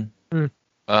that one.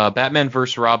 Batman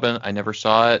vs. Robin. I never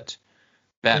saw it.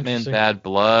 Batman Bad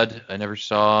Blood. I never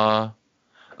saw.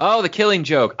 Oh, The Killing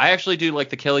Joke. I actually do like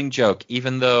The Killing Joke,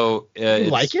 even though you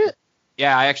like it?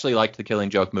 Yeah, I actually liked The Killing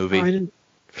Joke movie. Oh, I didn't.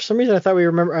 For some reason, I thought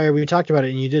we talked about it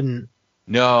and you didn't.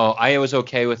 No, I was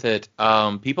okay with it.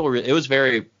 It was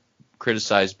very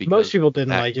criticized because most people didn't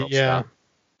like it. Yeah.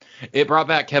 It brought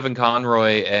back Kevin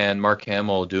Conroy and Mark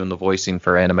Hamill doing the voicing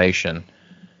for animation.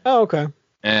 Oh, okay.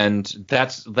 And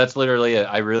that's literally it.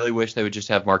 I really wish they would just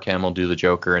have Mark Hamill do the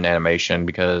Joker in animation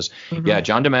because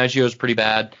John DiMaggio is pretty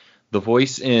bad. The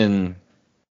voice in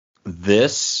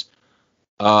this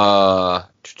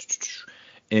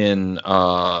in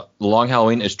Long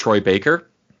Halloween is Troy Baker.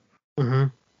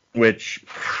 Which,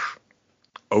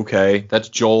 okay, that's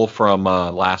Joel from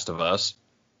Last of Us.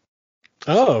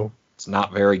 Oh. It's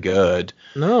not very good.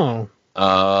 No.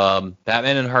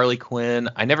 Batman and Harley Quinn.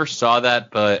 I never saw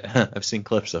that, but I've seen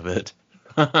clips of it.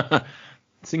 I've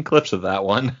seen clips of that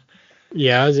one.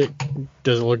 Yeah,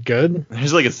 does it look good?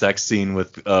 There's like a sex scene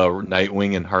with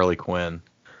Nightwing and Harley Quinn.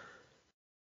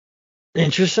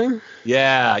 Interesting.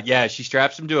 Yeah, she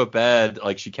straps him to a bed,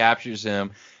 like she captures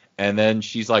him, and then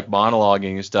she's like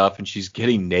monologuing and stuff, and she's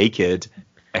getting naked,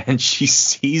 and she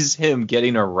sees him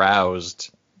getting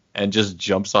aroused, and just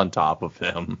jumps on top of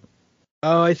him.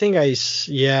 Oh, I think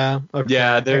yeah. Okay.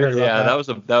 Yeah, I heard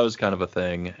about that was kind of a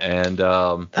thing, and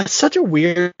That's such a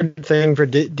weird thing for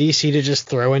DC to just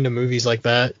throw into movies like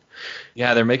that.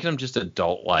 yeah, they're making them just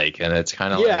adult-like, and it's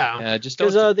kind of Yeah, like, yeah, just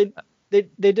don't.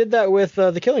 they did that with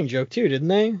The Killing Joke too, didn't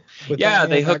they? With Yeah, Batman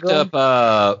they and hooked Batgirl?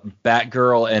 up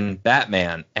Batgirl and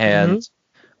Batman, and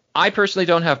I personally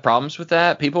don't have problems with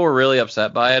that. People were really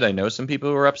upset by it. I know some people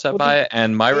who were upset Well, by it,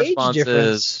 and my age response difference.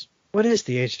 is, What is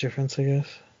the age difference? I guess.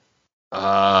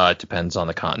 it depends on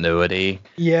the continuity.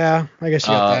 Yeah, I guess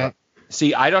you got that.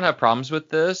 See, I don't have problems with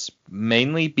this,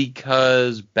 mainly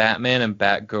because Batman and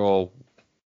Batgirl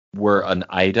were an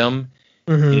item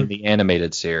in the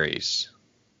animated series.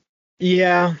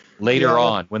 Yeah. Later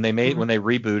on, when they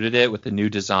rebooted it with the new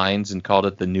designs and called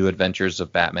it The New Adventures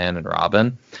of Batman and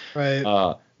Robin,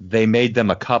 Right. they made them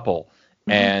a couple,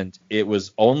 and it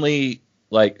was only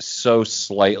like so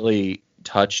slightly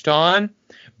touched on,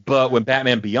 but when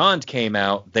Batman Beyond came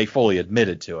out, they fully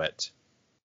admitted to it.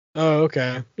 Oh,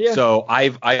 okay. Yeah. So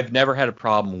I've never had a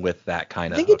problem with that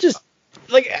kind of. I think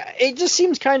it just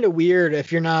seems kind of weird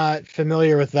if you're not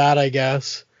familiar with that, I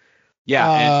guess.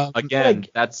 Yeah, and again,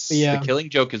 The Killing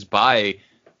Joke is by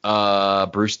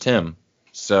Bruce Timm,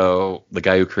 so the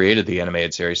guy who created the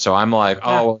animated series. So I'm like,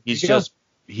 he's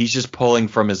just pulling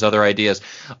from his other ideas.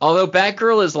 Although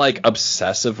Batgirl is like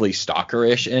obsessively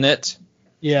stalkerish in it.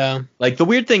 Yeah. Like the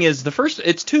weird thing is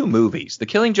it's 2 movies. The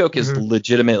Killing Joke is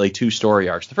legitimately 2 story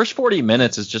arcs. The first 40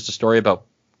 minutes is just a story about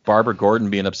Barbara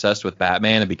Gordon being obsessed with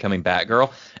Batman and becoming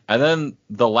Batgirl. And then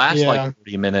the last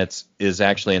 40 minutes is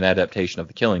actually an adaptation of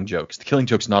The Killing Joke. The Killing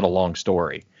Joke's not a long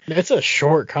story. It's a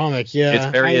short comic,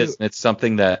 yeah. It's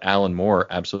something that Alan Moore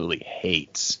absolutely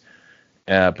hates.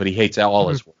 But he hates all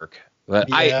his work. But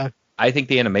I think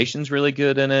the animation's really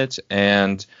good in it,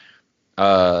 and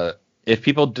if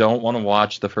people don't want to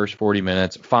watch the first 40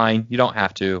 minutes, fine, you don't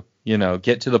have to.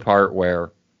 Get to the part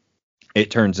where it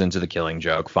turns into The Killing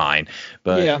Joke, fine.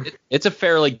 But it's a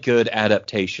fairly good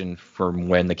adaptation from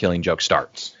when The Killing Joke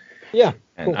starts. Yeah.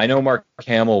 And cool. I know Mark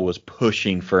Hamill was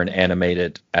pushing for an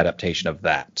animated adaptation of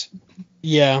that.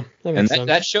 Yeah.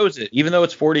 That shows it. Even though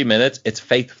it's 40 minutes, it's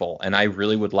faithful. And I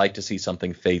really would like to see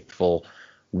something faithful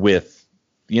with,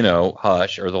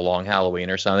 Hush or The Long Halloween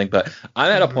or something. But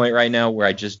I'm at a point right now where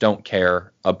I just don't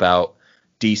care about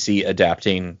DC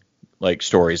adapting like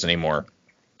stories anymore.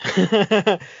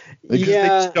 Because they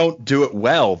just don't do it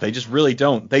well. They just really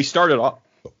don't. They started off.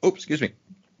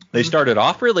 They started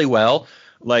off really well.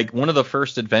 Like one of the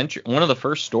first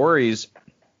stories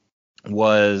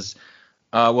was,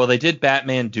 they did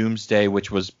Batman Doomsday,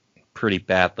 which was pretty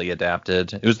badly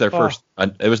adapted. It was their first.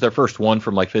 It was their first one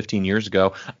from like 15 years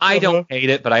ago. I don't hate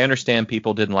it, but I understand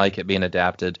people didn't like it being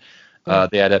adapted.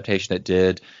 The adaptation it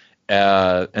did.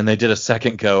 And they did a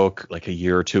second go like a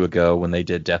year or 2 ago when they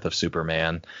did Death of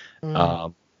Superman.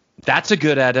 That's a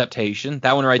good adaptation,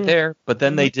 that one right there. But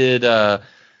then they did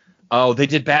they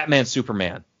did Batman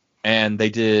Superman, and they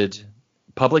did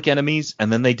Public Enemies,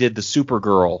 and then they did the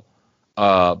Supergirl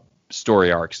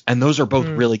story arcs, and those are both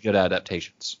really good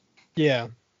adaptations. Yeah.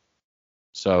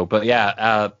 So, but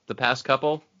the past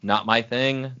couple, not my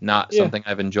thing, not something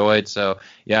I've enjoyed. So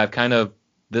I've kind of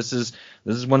this is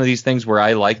one of these things where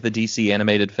I like the DC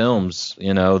animated films.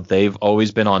 They've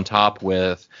always been on top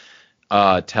with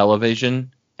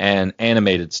television and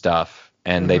animated stuff,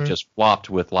 and they've just flopped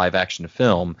with live action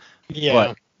film.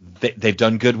 Yeah. But they've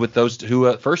done good with those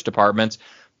 2 first departments.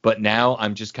 But now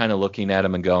I'm just kind of looking at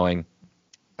them and going,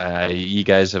 you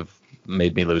guys have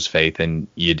made me lose faith in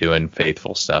you doing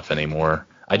faithful stuff anymore.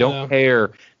 I don't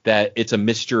care that it's a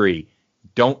mystery.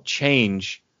 Don't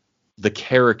change the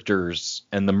characters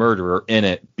and the murderer in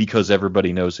it because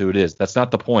everybody knows who it is. That's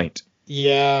not the point.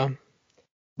 Yeah.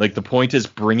 Like the point is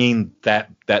bringing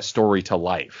that story to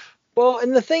life. Well,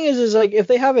 and the thing is like if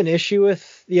they have an issue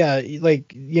with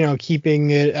keeping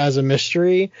it as a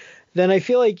mystery, then I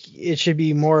feel like it should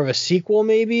be more of a sequel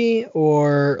maybe,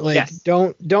 or like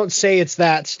don't say it's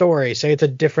that story. Say it's a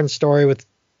different story with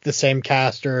the same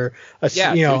cast or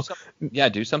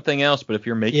do something else. But if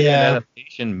you're making an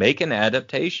adaptation, make an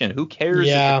adaptation. Who cares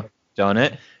if you've done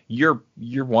it? You're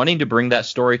wanting to bring that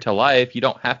story to life. You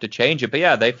don't have to change it.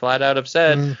 But they flat out have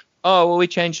said, we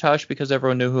changed Hush because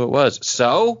everyone knew who it was.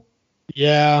 So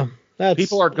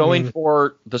people are going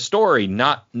for the story,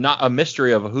 not a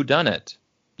mystery of who done it.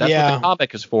 That's Yeah. what the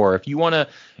comic is for. If you want to,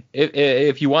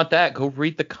 if you want that, go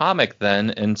read the comic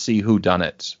then and see who done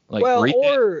it. Like, Well, read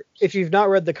it. or if you've not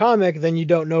read the comic, then you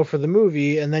don't know for the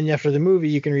movie, and then after the movie,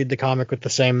 you can read the comic with the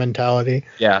same mentality.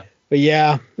 Yeah. But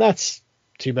yeah, that's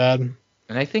too bad.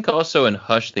 And I think also in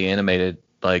Hush the animated,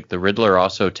 like the Riddler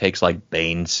also takes like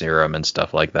Bane serum and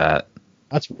stuff like that.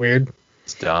 That's weird.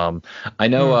 It's dumb. I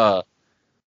know.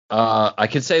 I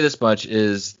can say this much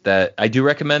is that I do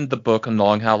recommend the book on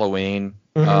Long Halloween.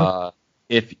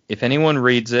 If anyone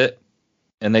reads it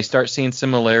and they start seeing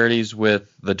similarities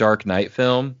with the Dark Knight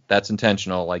film, that's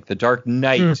intentional. Like the Dark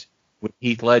Knight with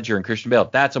Heath Ledger and Christian Bale,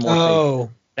 that's a more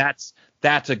that's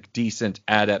a decent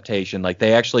adaptation. Like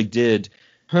they actually did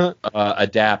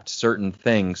adapt certain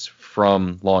things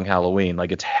from Long Halloween.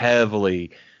 Like it's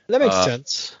heavily. That makes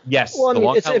sense. Yes. Well, I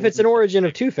mean, if it's an origin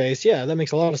of Two-Face, yeah, that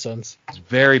makes a lot of sense. It's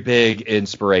very big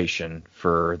inspiration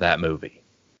for that movie.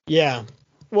 Yeah.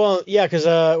 Well, yeah, because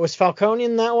was Falcone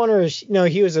in that one, or no?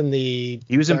 He was in the.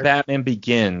 He was in Batman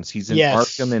Begins. He's in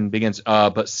Arkham and Begins.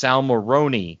 But Sal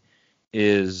Maroni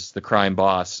is the crime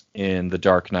boss in The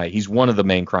Dark Knight. He's one of the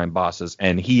main crime bosses,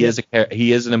 and he is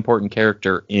an important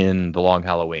character in The Long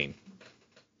Halloween.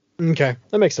 Okay,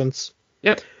 that makes sense.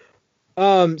 Yep.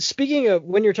 Speaking of,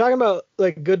 when you're talking about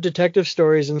like good detective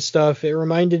stories and stuff, it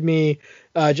reminded me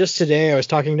just today I was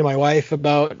talking to my wife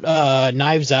about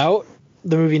Knives Out,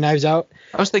 the movie Knives Out.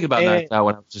 I was thinking about Knives Out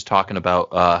when I was just talking about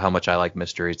how much I like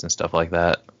mysteries and stuff like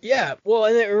that. Yeah, well,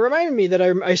 and it reminded me that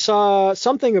I saw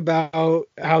something about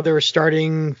how they were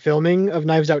starting filming of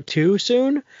Knives Out 2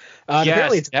 soon.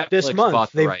 Apparently it's Netflix this month.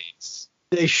 bought the rights.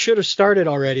 They should have started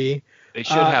already. They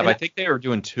should have. I think they were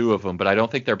doing 2 of them, but I don't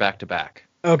think they're back to back.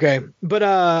 Okay, but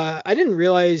I didn't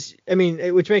realize. I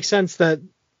mean, which makes sense that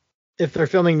if they're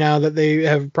filming now, that they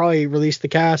have probably released the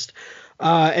cast.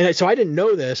 So I didn't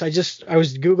know this. I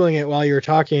was Googling it while you were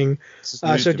talking.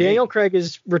 So Daniel Craig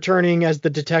is returning as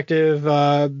the detective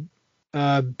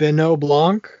Benoit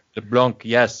Blanc. Blanc,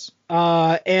 yes.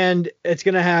 And it's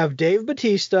gonna have Dave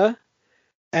Bautista,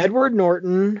 Edward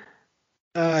Norton,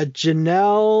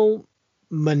 Janelle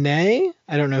Monáe.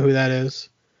 I don't know who that is.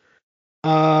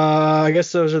 I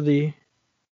guess those are the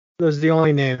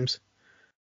only names.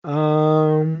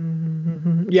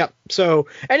 Yeah. So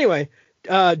anyway,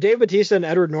 Dave Bautista and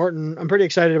Edward Norton. I'm pretty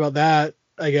excited about that.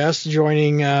 I guess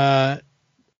joining Daniel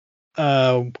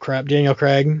Craig.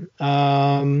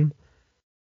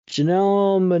 Janelle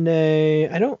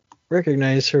Monáe. I don't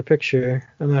recognize her picture.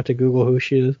 I'm gonna have to Google who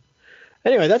she is.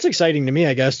 Anyway, that's exciting to me,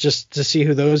 I guess, just to see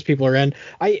who those people are in.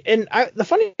 The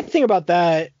funny thing about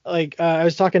that, like, I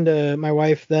was talking to my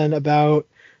wife then about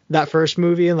that first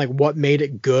movie and like what made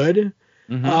it good,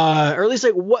 or at least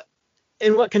like what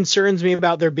concerns me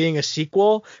about there being a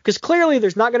sequel, because clearly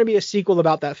there's not going to be a sequel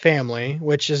about that family,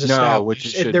 which is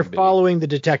established. They're following the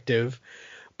detective.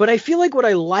 But I feel like what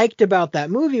I liked about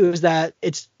that movie was that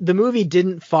the movie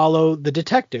didn't follow the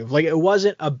detective. Like it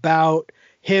wasn't about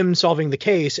him solving the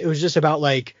case. It was just about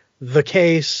like the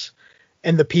case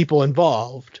and the people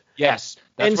involved. Yes,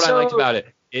 that's what I liked about it.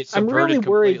 I'm really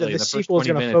worried that the sequel is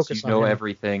going to focus on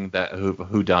everything that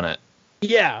who done it.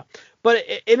 Yeah, but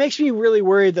it makes me really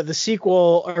worried that the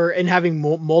sequel, and having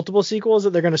multiple sequels,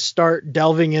 that they're going to start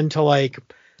delving into like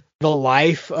the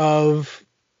life of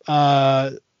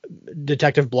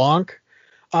Detective Blanc.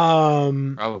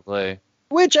 Probably.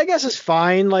 Which I guess is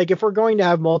fine. Like, if we're going to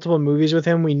have multiple movies with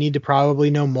him, we need to probably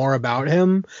know more about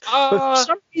him. But for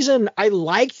some reason, I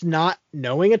liked not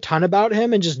knowing a ton about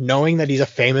him and just knowing that he's a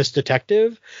famous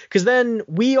detective. Because then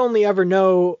we only ever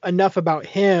know enough about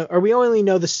him, or we only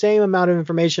know the same amount of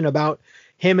information about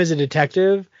him as a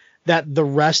detective that the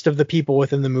rest of the people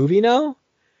within the movie know.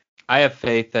 I have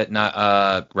faith that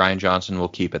Rian Johnson will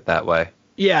keep it that way.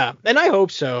 Yeah, and I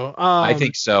hope so. I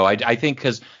think so. I think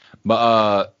because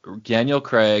Daniel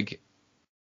Craig,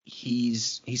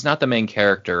 he's not the main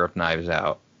character of Knives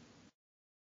Out.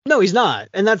 No, he's not,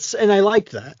 and I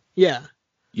liked that. Yeah.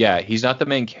 Yeah, he's not the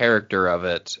main character of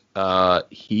it.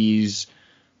 He's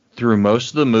through most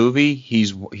of the movie,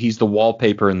 he's the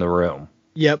wallpaper in the room.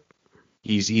 Yep.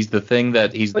 He's the thing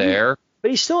that he's there. But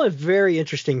he's still a very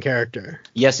interesting character.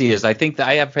 Yes, he is. I think that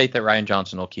I have faith that Rian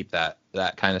Johnson will keep that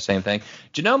kind of same thing.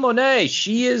 Janelle Monáe,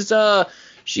 she is a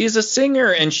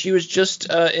singer, and she was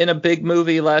just in a big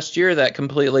movie last year that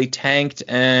completely tanked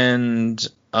and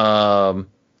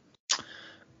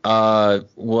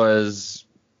was,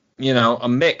 a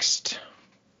mixed.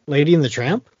 Lady and the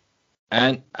Tramp?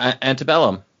 And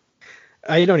Antebellum.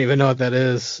 I don't even know what that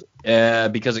is.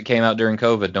 Because it came out during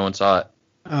COVID, no one saw it.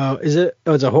 Is it?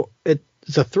 Oh,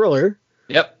 it's a thriller.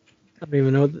 Yep. I don't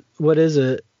even know what is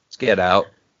it. Let's Get Out.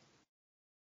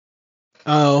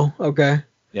 Oh, okay.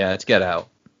 Yeah, it's Get Out.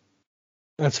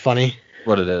 That's funny.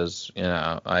 What it is,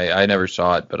 I never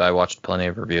saw it, but I watched plenty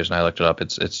of reviews and I looked it up.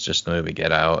 It's just the movie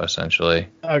Get Out, essentially.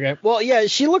 Okay. Well, yeah,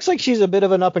 she looks like she's a bit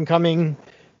of an up and coming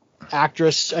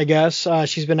actress, I guess.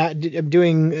 She's been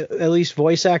doing at least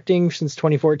voice acting since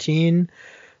 2014.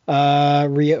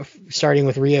 Starting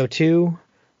with Rio 2.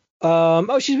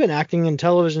 She's been acting in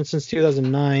television since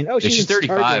 2009. Oh, she's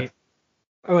 35. Stargate.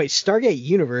 Oh wait, Stargate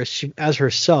Universe as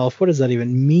herself. What does that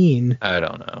even mean? I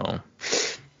don't know.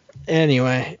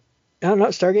 Anyway, I don't know.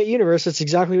 Stargate Universe. That's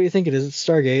exactly what you think it is. It's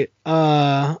Stargate.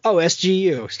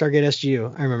 SGU. Stargate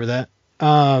SGU. I remember that.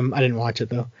 I didn't watch it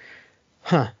though.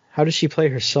 Huh. How does she play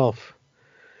herself?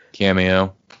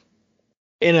 Cameo.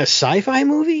 In a sci-fi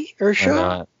movie or show? Or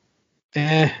not.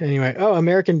 Anyway. Oh,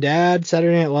 American Dad,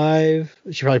 Saturday Night Live.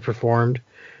 She probably performed.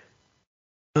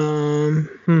 In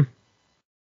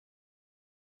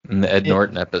the Ed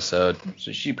Norton episode.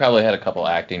 So she probably had a couple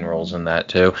acting roles in that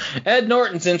too. Ed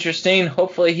Norton's interesting.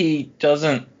 Hopefully he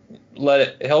doesn't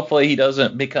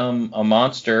become a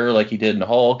monster like he did in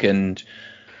Hulk and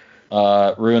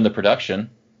ruin the production.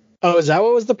 Oh, is that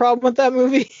what was the problem with that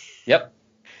movie? Yep.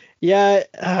 Yeah.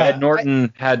 Ed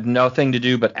Norton had nothing to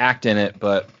do but act in it,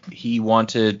 but he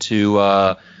wanted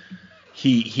to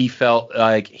he felt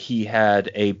like he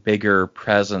had a bigger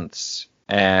presence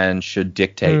and should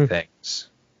dictate things.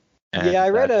 And yeah, I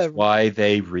read why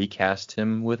they recast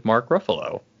him with Mark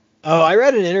Ruffalo. Oh, I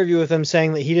read an interview with him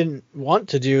saying that he didn't want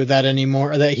to do that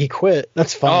anymore, or that he quit.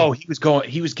 That's funny. Oh, he's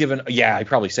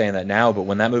probably saying that now, but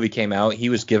when that movie came out, he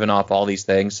was giving off all these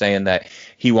things saying that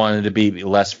he wanted to be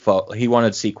he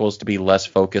wanted sequels to be less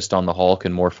focused on the Hulk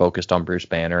and more focused on Bruce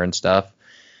Banner and stuff.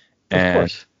 And of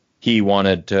course. He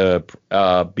wanted to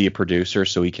be a producer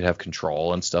so he could have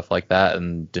control and stuff like that.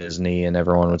 And Disney and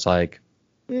everyone was like,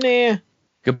 nah.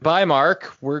 Goodbye,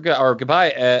 Mark.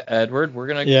 Goodbye, Edward. We're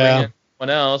gonna bring in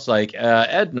someone else. Like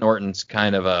Ed Norton's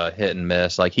kind of a hit and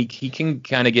miss. Like he can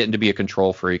kind of get into be a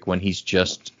control freak when he's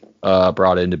just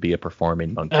brought in to be a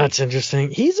performing monkey. That's interesting.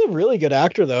 He's a really good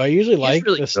actor, though. I usually like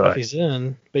the stuff he's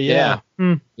in. But yeah.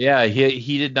 Yeah.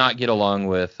 He did not get along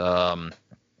with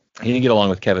he didn't get along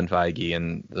with Kevin Feige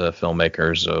and the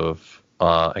filmmakers of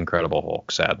Incredible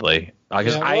Hulk, sadly.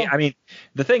 Because I mean,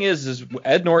 the thing is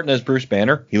Ed Norton as Bruce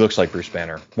Banner, he looks like Bruce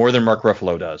Banner more than Mark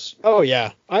Ruffalo does. Oh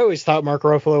yeah, I always thought Mark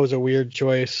Ruffalo was a weird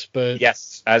choice, but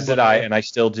yes, as did I, and I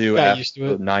still do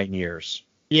after 9 years.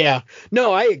 Yeah,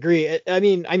 no, I agree. I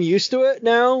mean, I'm used to it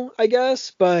now, I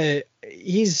guess, but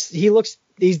he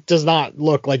does not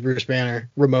look like Bruce Banner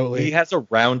remotely. He has a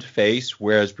round face,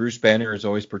 whereas Bruce Banner is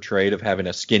always portrayed of having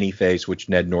a skinny face, which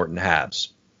Ned Norton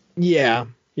has. Yeah.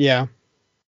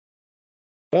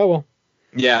 Oh well.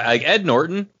 Yeah, like Ed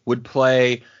Norton would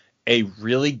play a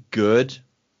really good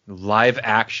live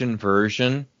action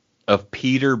version of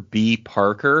Peter B.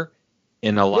 Parker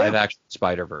in a live action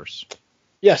Spider-Verse.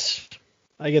 Yes,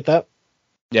 I get that.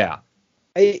 Yeah.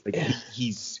 He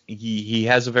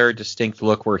has a very distinct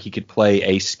look where he could play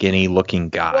a skinny looking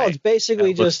guy. Well, it's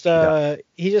basically just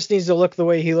he just needs to look the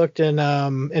way he looked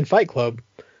in Fight Club.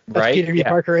 That's Peter B.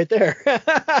 Parker right there.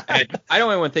 I don't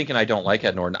want anyone thinking I don't like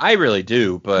Ed Norton. I really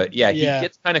do, but he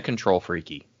gets kind of control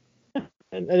freaky. I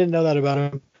didn't know that about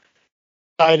him.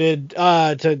 Excited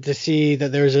to see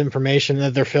that there's information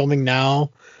that they're filming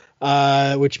now,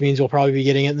 which means we'll probably be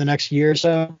getting it in the next year or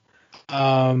so.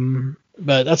 But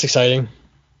that's exciting.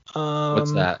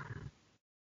 What's that?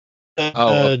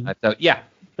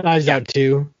 Knives Out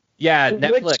 2. Yeah,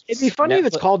 Netflix. It'd be funny if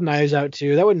it's called Knives Out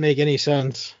 2. That wouldn't make any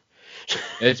sense.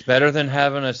 It's better than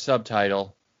having a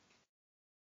subtitle.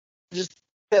 Just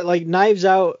that, like, Knives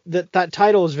Out, that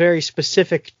title is very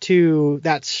specific to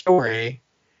that story.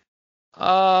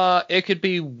 It could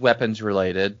be weapons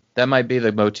related. That might be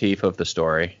the motif of the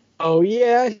story. Oh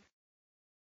yeah.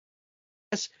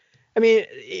 I mean,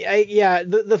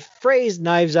 the phrase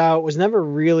 "Knives Out" was never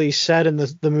really said in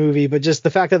the movie, but just the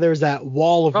fact that there was that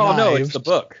wall of knives. Oh no, it's the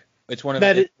book. It's one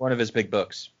of his big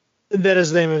books. That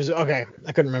his name is okay.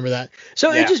 I couldn't remember that.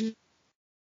 So it just,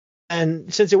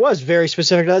 and since it was very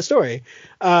specific to that story,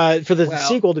 for the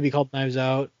sequel to be called Knives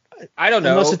Out, I don't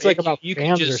know. Unless it's like about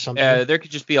fans or something. There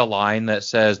could just be a line that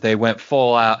says they went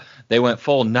full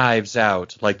knives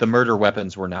out, like the murder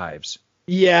weapons were knives.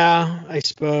 Yeah, I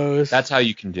suppose. That's how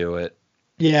you can do it.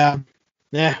 Yeah.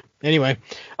 Anyway,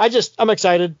 I'm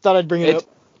excited. Thought I'd bring it up.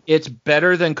 It's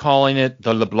better than calling it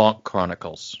the LeBlanc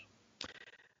Chronicles.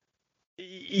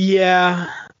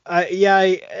 Yeah,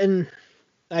 and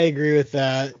I agree with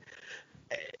that.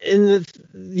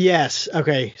 Yes,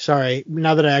 okay, sorry.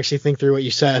 Now that I actually think through what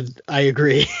you said, I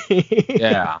agree.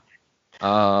 Yeah.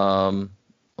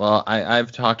 Well,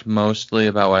 I've talked mostly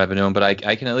about what I've been doing, but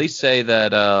I can at least say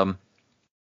that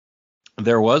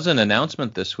there was an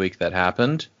announcement this week that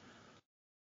happened.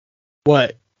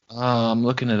 What? I'm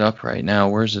looking it up right now.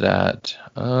 Where's it at?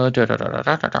 Where's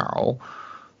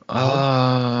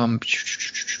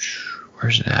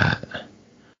it at?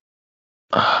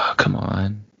 Come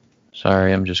on.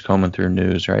 Sorry, I'm just combing through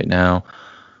news right now.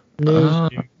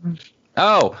 News.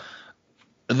 Oh,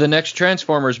 the next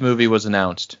Transformers movie was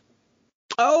announced.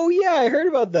 Oh yeah, I heard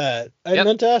about that. I Yep.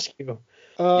 meant to ask you.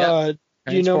 Do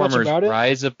you know much about it?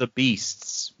 Rise of the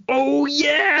Beasts. Oh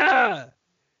yeah,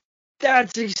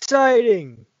 that's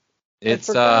exciting. It's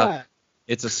I forgot.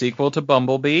 it's a sequel to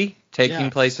Bumblebee, taking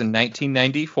place in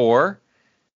 1994.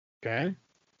 Okay.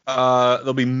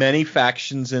 There'll be many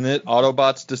factions in it: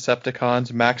 Autobots,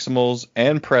 Decepticons, Maximals,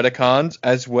 and Predacons,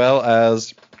 as well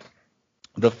as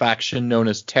the faction known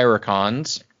as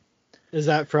Terracons. Is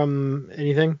that from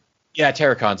anything? Yeah,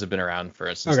 Terracons have been around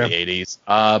since the 80s.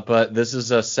 But this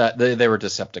is a set. They were a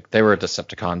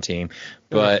Decepticon team.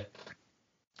 But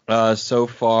so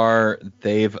far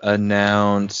they've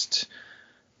announced.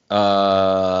 They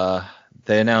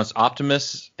announced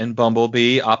Optimus and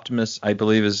Bumblebee. Optimus, I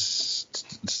believe, is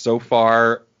so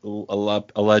far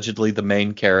allegedly the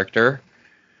main character.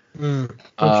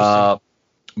 Interesting.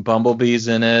 Bumblebee's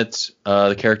in it.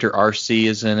 The character RC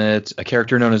is in it. A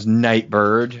character known as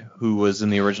Nightbird, who was in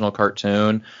the original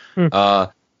cartoon.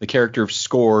 The character of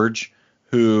Scourge,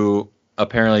 who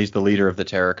apparently is the leader of the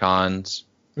Terracons.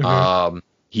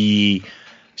 He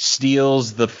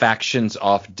steals the factions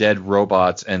off dead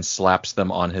robots and slaps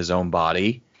them on his own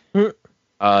body.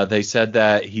 They said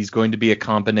that he's going to be a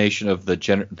combination of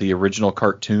the original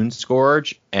cartoon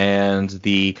Scourge and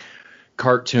the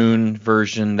cartoon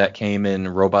version that came in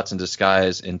Robots in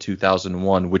Disguise in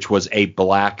 2001, which was a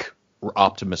black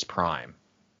Optimus Prime.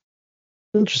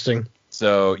 Interesting.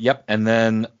 So, yep. And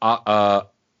then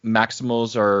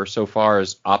Maximals are so far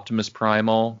as Optimus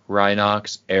Primal,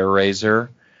 Rhinox, Air Razor.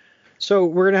 So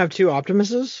we're going to have two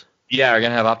Optimuses? Yeah, we're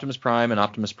going to have Optimus Prime and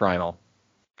Optimus Primal.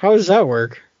 How does that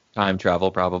work? Time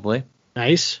travel, probably.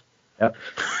 Nice. Yep.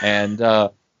 And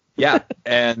yeah,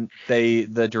 and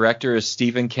the director is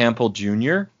Stephen Campbell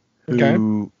Jr.,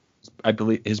 who I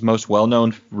believe his most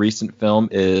well-known recent film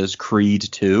is Creed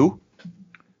 2.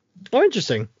 Oh,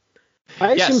 interesting.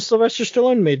 I assume Sylvester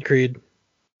Stallone made Creed.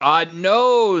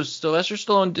 No, Sylvester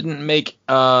Stallone didn't make.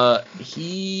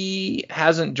 He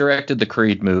hasn't directed the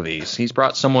Creed movies. He's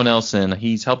brought someone else in.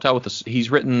 He's helped out with he's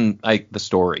written the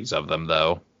stories of them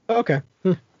though. Okay.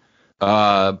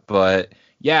 But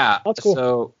yeah, that's cool.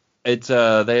 So it's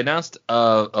they announced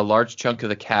a large chunk of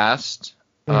the cast.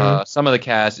 Some of the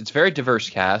cast. It's a very diverse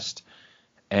cast,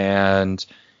 and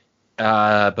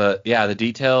but yeah,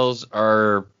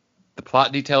 the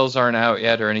plot details aren't out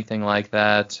yet or anything like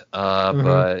that.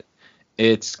 But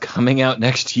it's coming out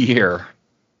next year.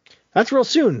 That's real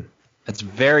soon. It's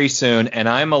very soon, and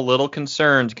I'm a little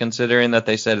concerned considering that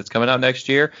they said it's coming out next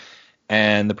year,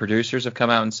 and the producers have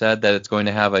come out and said that it's going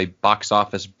to have a box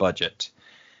office budget.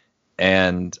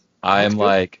 And I'm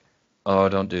like, oh,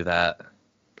 don't do that.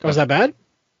 Oh, is that bad?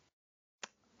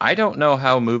 I don't know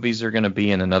how movies are going to be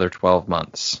in another 12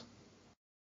 months.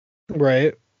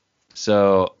 Right.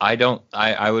 So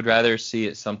I would rather see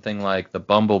it something like the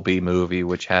Bumblebee movie,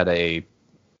 which had a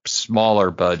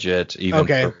smaller budget, even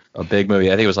for a big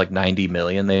movie. I think it was like $90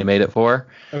 million they made it for.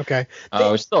 Okay.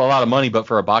 It was still a lot of money, but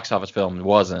for a box office film, it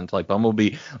wasn't. Like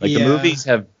Bumblebee, the movies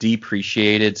have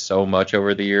depreciated so much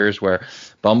over the years, where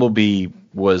Bumblebee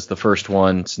was the first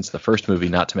one since the first movie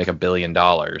not to make $1 billion.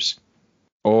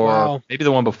 Or maybe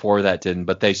the one before that didn't,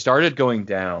 but they started going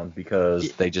down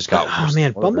because they just got worse. Oh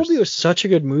man, Bumblebee was such a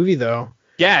good movie though.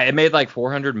 Yeah, it made like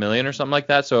 $400 million or something like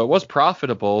that, so it was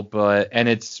profitable, and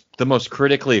it's the most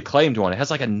critically acclaimed one. It has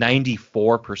like a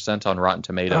 94% on Rotten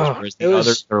Tomatoes, whereas the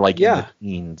others are like in the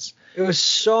teens. It was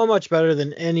so much better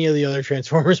than any of the other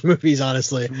Transformers movies,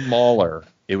 honestly. Smaller.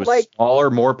 It was smaller,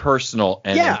 more personal,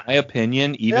 and in my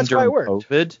opinion, even during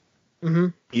COVID,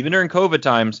 even during COVID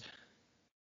times,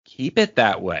 keep it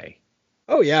that way.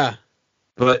 Oh yeah.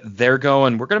 But they're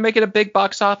going, we're going to make it a big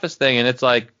box office thing, and it's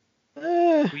like,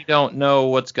 we don't know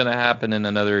what's going to happen in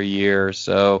another year.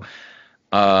 So,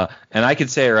 and I could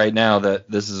say right now that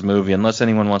this is a movie, unless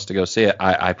anyone wants to go see it,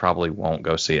 I probably won't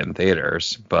go see it in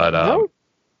theaters. But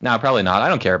no, probably not. I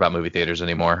don't care about movie theaters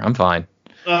anymore. I'm fine.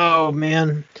 Oh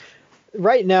man.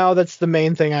 Right now, that's the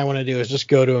main thing I want to do is just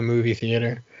go to a movie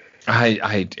theater.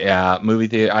 Yeah, movie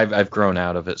theater. I've grown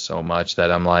out of it so much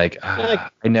that I'm like, I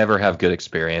never have good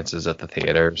experiences at the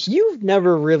theaters. You've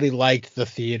never really liked the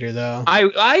theater, though.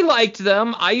 I liked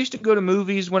them. I used to go to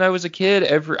movies when I was a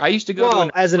kid. I used to go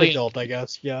to as an adult, I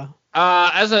guess. Yeah.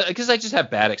 Because I just have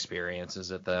bad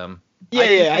experiences at them.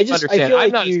 Yeah, I understand.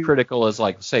 I'm not as critical as,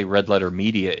 like, say, Red Letter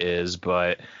Media is,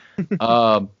 but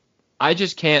I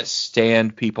just can't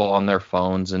stand people on their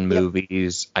phones in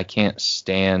movies. I can't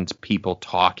stand people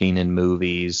talking in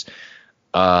movies.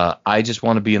 I just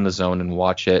want to be in the zone and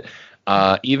watch it.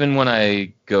 Even when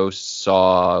I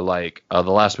saw, like, the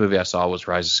last movie I saw was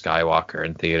Rise of Skywalker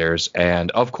in theaters,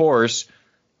 and of course,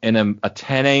 in a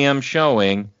 10 a.m.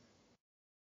 showing,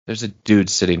 there's a dude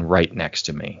sitting right next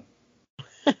to me.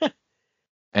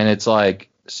 And it's like,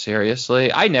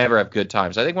 seriously? I never have good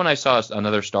times. I think when I saw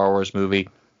another Star Wars movie,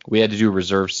 we had to do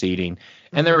reserved seating,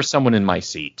 and there was someone in my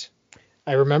seat.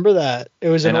 I remember that. It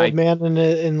was an old man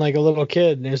and like a little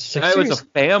kid. And it was like, it was a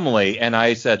family, and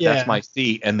I said, that's my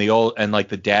seat. And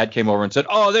the dad came over and said,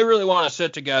 oh, they really want to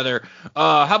sit together.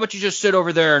 How about you just sit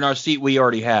over there in our seat we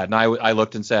already had? And I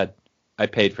looked and said, I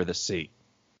paid for this seat.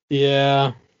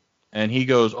 Yeah. And he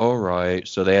goes, all right.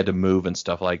 So they had to move and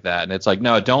stuff like that. And it's like,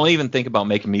 no, don't even think about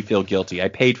making me feel guilty. I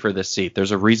paid for this seat.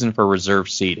 There's a reason for reserved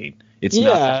seating. It's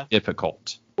not that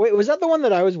difficult. Wait, was that the one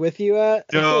that I was with you at?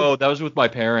 No, that was with my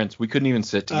parents. We couldn't even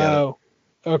sit together. Oh,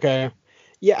 okay.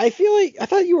 Yeah, I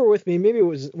thought you were with me. Maybe it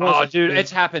was. Oh, dude,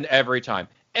 it's happened every time.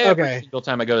 Every single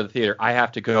time I go to the theater, I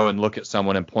have to go and look at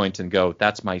someone and point and go,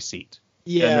 that's my seat.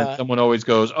 Yeah. And then someone always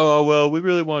goes, oh, well, we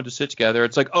really wanted to sit together.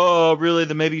 It's like, oh, really?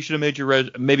 Then maybe you should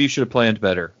have maybe you should have planned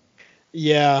better.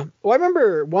 Yeah. Well, I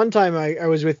remember one time I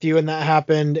was with you and that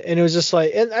happened, and it was just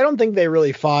like, and I don't think they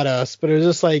really fought us, but it was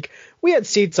just like, we had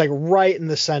seats like right in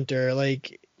the center.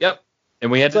 Like, yep.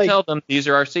 And we had to tell them these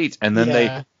are our seats. And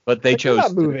then they chose.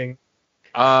 Not moving.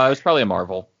 It was probably a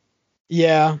Marvel.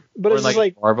 Yeah. But it's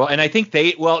like Marvel. And I think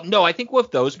I think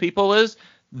what those people is,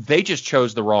 they just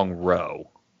chose the wrong row.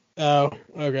 Oh,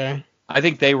 okay. I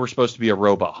think they were supposed to be a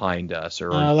row behind us.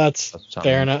 That's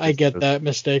fair enough. I get that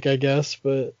mistake, I guess,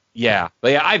 but. Yeah,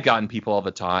 I've gotten people all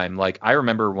the time. Like, I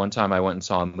remember one time I went and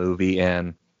saw a movie,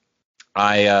 and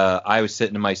I was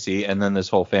sitting in my seat, and then this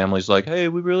whole family's like, hey,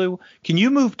 can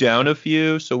you move down a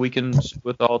few so we can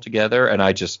sit all together? And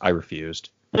I refused.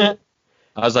 I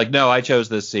was like, no, I chose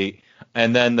this seat.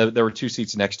 And then there were two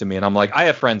seats next to me, and I'm like, I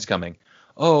have friends coming.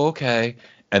 Oh, okay.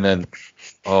 And then,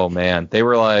 oh man, they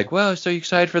were like, well, so you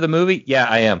excited for the movie? Yeah,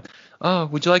 I am. Oh,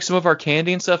 would you like some of our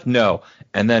candy and stuff? No.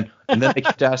 And then they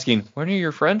kept asking, when are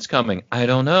your friends coming? I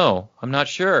don't know. I'm not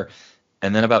sure.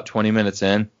 And then about 20 minutes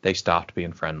in, they stopped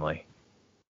being friendly.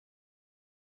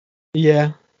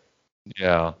 Yeah.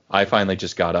 Yeah. I finally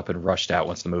just got up and rushed out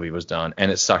once the movie was done.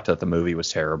 And it sucked that the movie was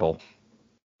terrible.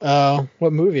 Oh,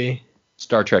 what movie?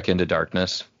 Star Trek Into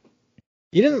Darkness.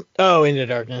 You didn't? Oh, Into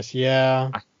Darkness.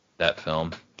 Yeah. That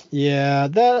film. Yeah,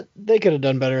 they could have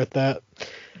done better at that.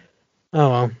 Oh,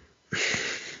 well.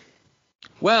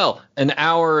 Well, an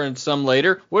hour and some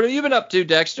later, what have you been up to,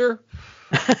 Dexter?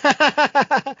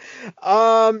 Not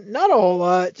a whole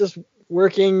lot. Just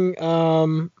working.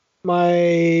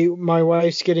 My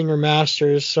wife's getting her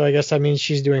master's, so I guess that means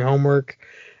she's doing homework,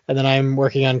 and then I'm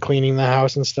working on cleaning the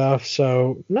house and stuff.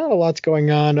 So not a lot's going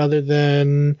on other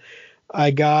than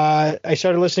I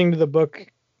started listening to the book.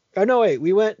 Oh no, wait,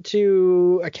 we went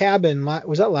to a cabin.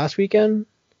 Was that last weekend?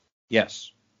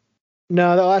 Yes.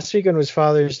 No, that last weekend was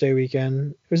Father's Day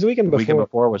weekend. It was the weekend before. The weekend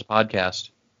before was podcast.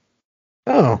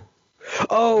 Oh.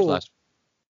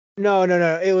 No.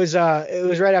 It was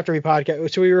right after we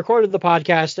podcast. So we recorded the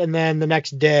podcast, and then the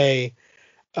next day,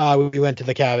 we went to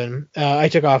the cabin. I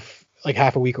took off like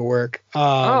half a week of work.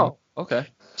 Okay.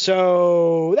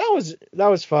 So that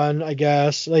was fun, I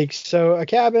guess. Like, so a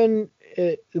cabin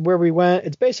where we went,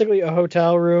 it's basically a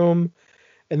hotel room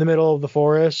in the middle of the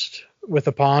forest with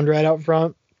a pond right out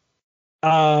front.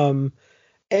 And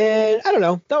I don't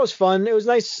know, that was fun. It was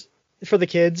nice for the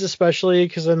kids, especially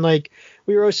because then like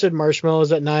we roasted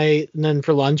marshmallows at night, and then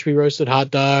for lunch we roasted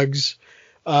hot dogs.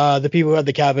 The people who had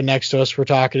the cabin next to us were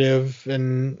talkative,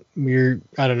 and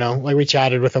I don't know, like we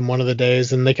chatted with them one of the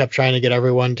days, and they kept trying to get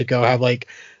everyone to go have like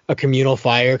a communal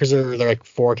fire because there were like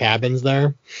 4 cabins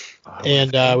there.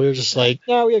 And we were just like,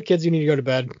 no, we have kids who need to go to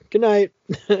bed. Good night.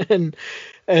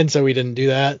 and so we didn't do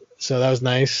that. So that was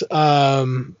nice.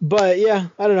 But yeah,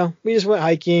 I don't know. We just went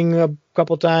hiking a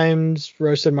couple times,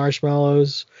 roasted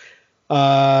marshmallows.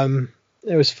 It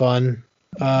was fun.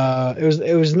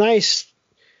 It was nice.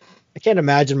 I can't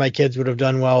imagine my kids would have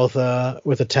done well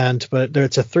with a tent, but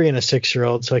it's a 3 and a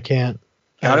 6-year-old, so I can't.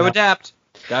 Got to adapt.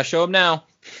 Got to show them now.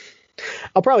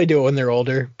 I'll probably do it when they're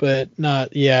older, but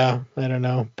not. Yeah, I don't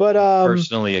know. But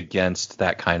Personally against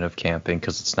that kind of camping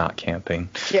because it's not camping.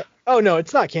 Yeah. Oh no,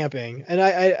 it's not camping. And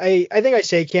I think I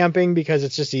say camping because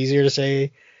it's just easier to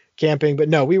say camping. But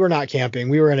no, we were not camping.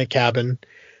 We were in a cabin.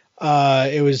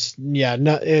 It was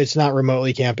it's not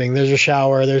remotely camping. There's a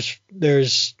shower.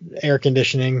 There's air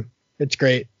conditioning. It's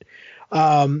great.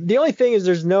 The only thing is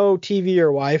there's no TV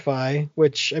or Wi-Fi,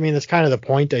 which I mean that's kind of the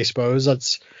point, I suppose.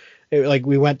 Like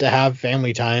we went to have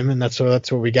family time, and that's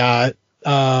what we got.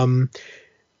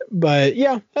 But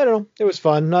yeah, I don't know. It was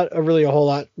fun. Not really a whole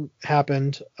lot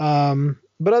happened.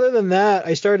 But other than that,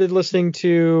 I've been listening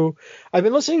to a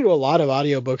lot of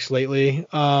audiobooks lately.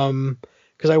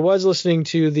 Because I was listening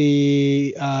to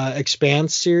the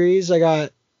Expanse series. I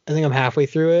think I'm halfway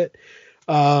through it.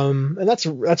 And that's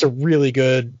a really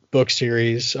good book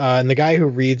series. And the guy who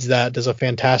reads that does a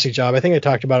fantastic job. I think I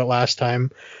talked about it last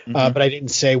time, but I didn't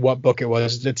say what book it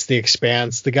was. It's The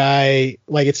Expanse. The guy,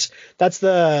 that's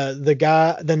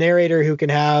the narrator who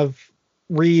can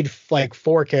read like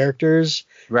 4 characters.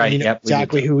 Right. And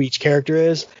exactly who each character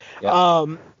is.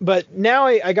 Yep. But now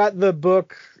I got the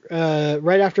book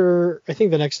right after, I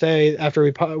think the next day after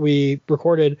we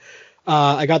recorded,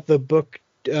 I got the book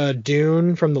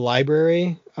Dune from the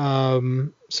library.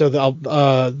 So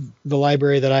the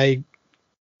library that I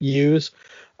use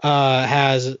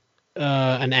has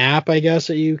an app, I guess,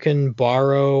 that you can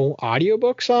borrow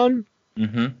audiobooks on.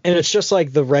 Mm-hmm. And it's just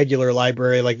like the regular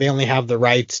library. Like they only have the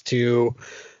rights to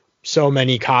so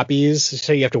many copies,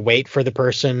 so you have to wait for the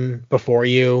person before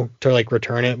you to like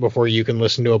return it before you can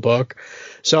listen to a book.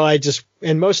 So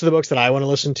and most of the books that I want to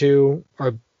listen to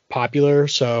are popular,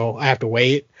 so I have to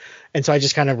wait. And so I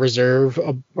just kind of reserve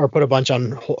or put a bunch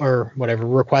on or whatever,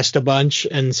 request a bunch.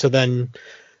 And so then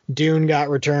Dune got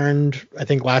returned, I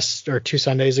think 2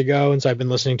 Sundays ago. And so I've been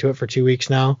listening to it for 2 weeks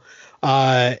now.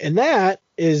 And that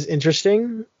is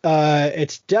interesting.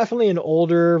 It's definitely an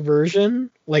older version.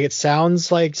 Like it sounds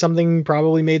like something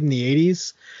probably made in the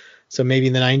 80s. So maybe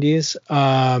in the 90s.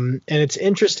 And it's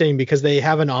interesting because they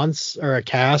have a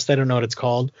cast. I don't know what it's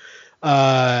called.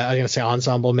 I was going to say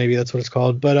ensemble. Maybe that's what it's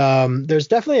called. But there's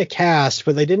definitely a cast,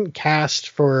 but they didn't cast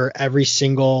for every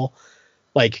single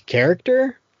like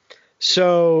character.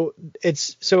 So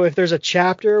if there's a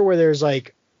chapter where there's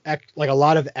like a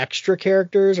lot of extra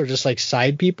characters or just like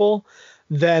side people,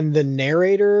 then the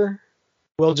narrator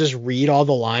will just read all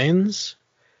the lines.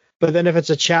 But then if it's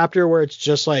a chapter where it's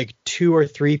just like 2 or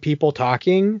 3 people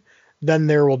talking, then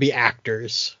there will be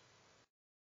actors.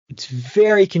 It's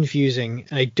very confusing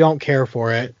and I don't care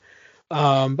for it.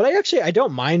 But I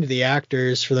don't mind the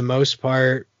actors for the most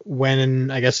part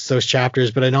when I guess it's those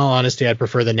chapters, but in all honesty, I'd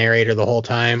prefer the narrator the whole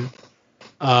time.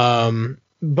 But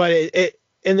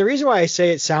and the reason why I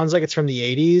say it sounds like it's from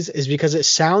the 80s is because it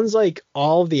sounds like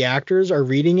all of the actors are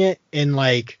reading it in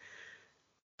like,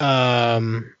 I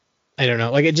don't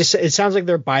know, like it sounds like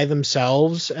they're by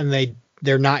themselves and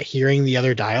they're not hearing the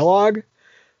other dialogue.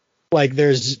 Like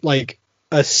there's like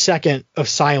a second of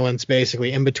silence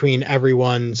basically in between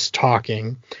everyone's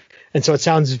talking. And so it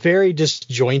sounds very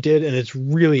disjointed and it's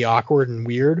really awkward and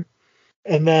weird.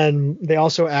 And then they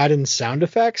also add in sound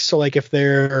effects. So like if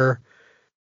there's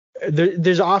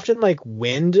often like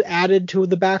wind added to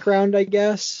the background, I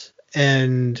guess.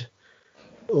 And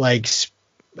like,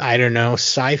 I don't know,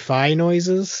 sci-fi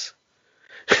noises.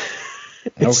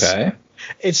 Okay.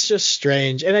 It's just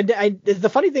strange. And the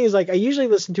funny thing is like, I usually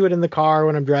listen to it in the car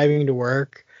when I'm driving to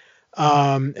work.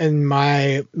 And when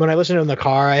I listen to it in the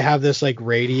car, I have this like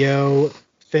radio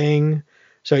thing.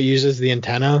 So it uses the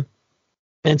antenna.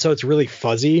 And so it's really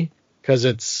fuzzy because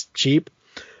it's cheap.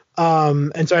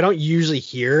 And so I don't usually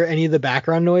hear any of the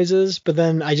background noises, but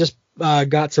then I just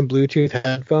got some Bluetooth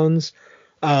headphones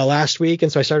last week.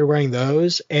 And so I started wearing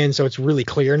those. And so it's really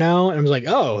clear now. And I was like,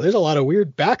 oh, there's a lot of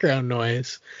weird background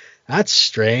noise. That's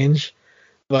strange.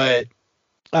 But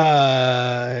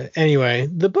anyway,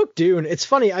 the book Dune, it's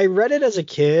funny. I read it as a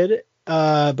kid,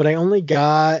 but I only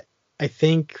got, I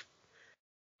think,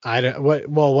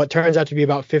 what turns out to be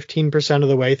about 15% of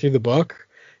the way through the book,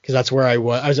 because that's where I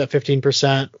was. I was at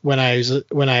 15% when I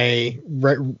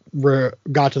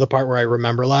got to the part where I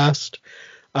remember last,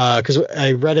 because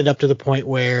I read it up to the point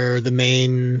where the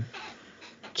main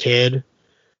kid,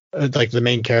 like the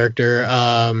main character,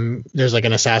 there's like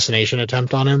an assassination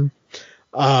attempt on him,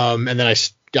 and then I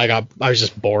was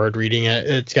just bored reading it.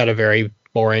 It's got a very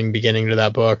boring beginning to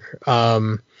that book.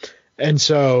 And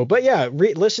so, but yeah,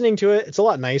 listening to it, it's a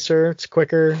lot nicer. It's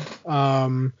quicker.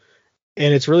 And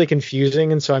it's really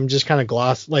confusing. And so I'm just kind of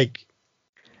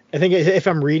I think if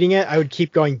I'm reading it, I would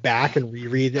keep going back and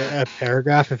reread a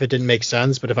paragraph if it didn't make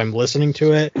sense. But if I'm listening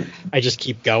to it, I just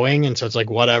keep going. And so it's like,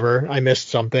 whatever, I missed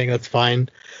something. That's fine.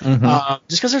 Just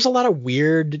because there's a lot of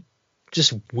weird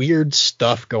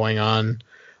stuff going on.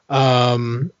 I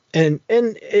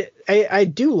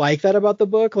do like that about the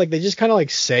book. Like, they just kind of like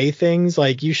say things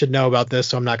like, you should know about this,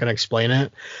 so I'm not going to explain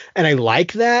it. And I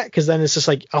like that, because then it's just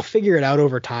like, I'll figure it out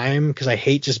over time, because I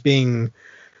hate just being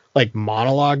like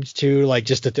monologued to, like,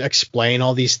 just to explain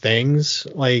all these things.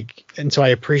 Like, and so I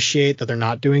appreciate that they're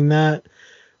not doing that.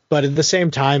 But at the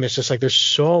same time, it's just like, there's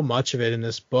so much of it in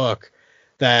this book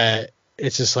that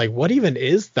it's just like, what even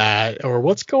is that? Or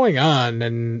what's going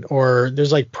on? Or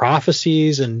there's like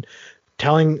prophecies and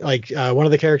telling, like, one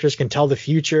of the characters can tell the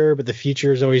future, but the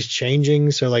future is always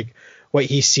changing. So like, what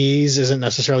he sees isn't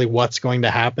necessarily what's going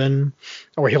to happen,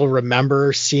 or he'll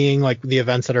remember seeing like the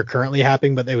events that are currently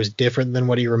happening, but it was different than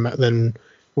what than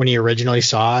when he originally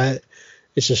saw it.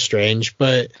 It's just strange,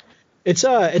 but it's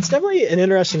definitely an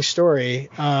interesting story.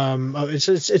 It's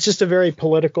just a very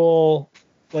political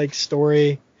like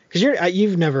story, because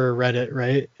you've never read it,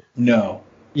 right? No.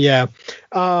 Yeah.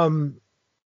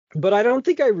 But I don't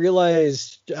think I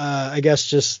realized, I guess,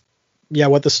 just,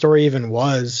 what the story even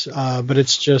was. But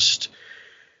it's just,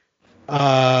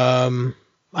 I don't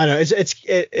know.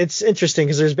 It's interesting,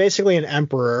 because there's basically an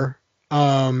emperor,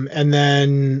 and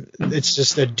then it's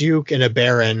just a duke and a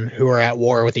baron who are at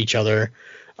war with each other.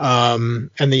 And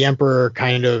the emperor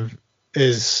kind of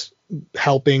is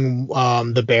helping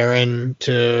the baron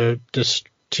to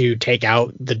take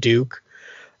out the duke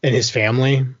and his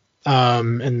family.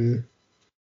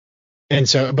 And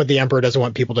so, but the emperor doesn't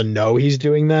want people to know he's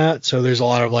doing that. So there's a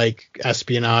lot of like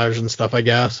espionage and stuff, I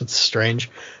guess. It's strange,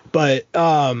 but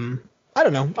I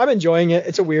don't know. I'm enjoying it.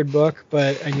 It's a weird book,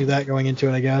 but I knew that going into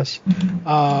it, I guess.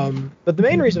 But the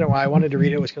main reason why I wanted to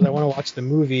read it was because I want to watch the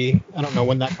movie. I don't know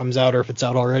when that comes out or if it's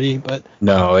out already, but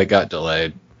no, it got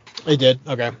delayed. It did.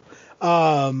 Okay.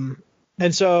 And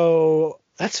so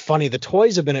that's funny. The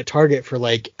toys have been at Target for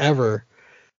like ever.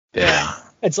 Yeah.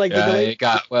 It's like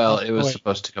it was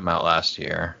supposed to come out last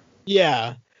year.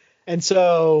 Yeah. And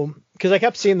so, because I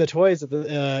kept seeing the toys at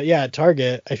at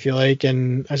Target, I feel like,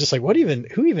 and I was just like,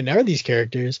 who even are these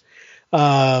characters?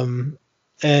 And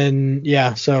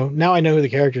yeah, so now I know who the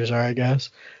characters are, I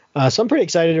guess. So I'm pretty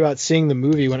excited about seeing the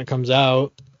movie when it comes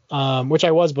out, which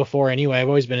I was before anyway. I've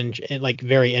always been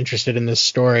very interested in this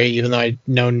story, even though I'd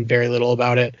known very little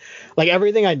about it. Like,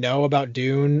 everything I know about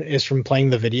Dune is from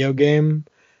playing the video game,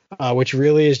 which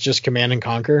really is just Command and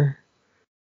Conquer.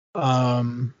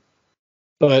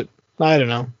 But I don't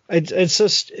know. It's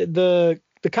just the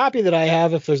copy that I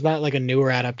have, if there's not like a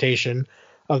newer adaptation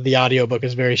of the audiobook,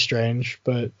 is very strange.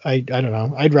 But I don't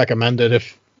know. I'd recommend it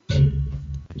if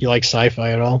you like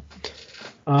sci-fi at all.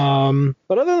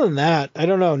 But other than that, I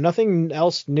don't know. Nothing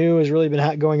else new has really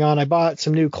been going on. I bought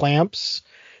some new clamps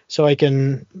so I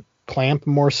can clamp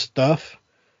more stuff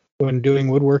when doing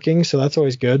woodworking. So that's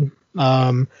always good.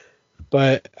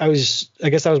 But I guess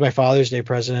that was my Father's Day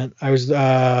present. I was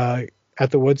at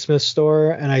the Woodsmith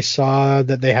store, and I saw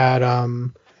that they had,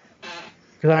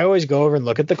 because I always go over and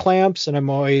look at the clamps, and I'm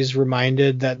always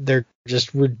reminded that they're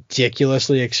just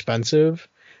ridiculously expensive.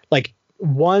 Like,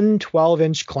 one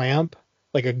 12-inch clamp,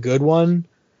 like a good one,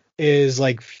 is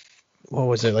like, what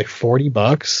was it, like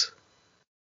 $40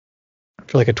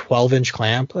 for like a 12-inch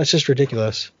clamp? That's just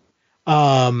ridiculous.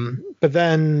 But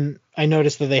then I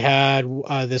noticed that they had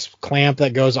this clamp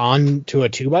that goes on to a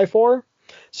 2x4.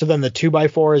 So then the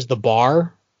 2x4 is the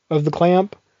bar of the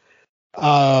clamp.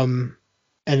 And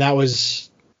that was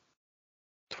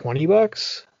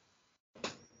 $20.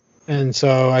 And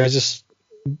so I was just,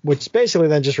 which basically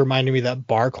then just reminded me that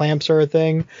bar clamps are a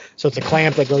thing. So it's a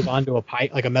clamp that goes onto a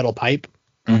pipe, like a metal pipe.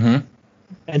 Mm-hmm.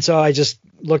 And so I just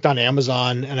looked on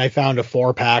Amazon and I found a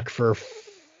 4-pack for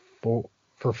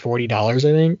 $40, I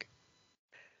think.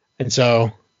 And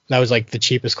so that was like the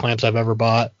cheapest clamps I've ever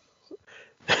bought.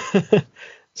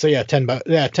 So yeah,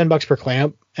 $10 per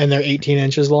clamp, and they're 18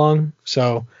 inches long.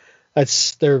 So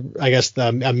they're, I guess,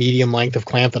 a medium length of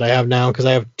clamp that I have now, because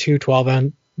I have two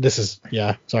 12-inch. This is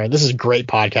great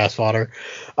podcast fodder.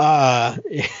 So I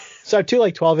have two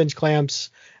like 12-inch clamps,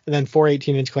 and then four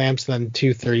 18-inch clamps, and then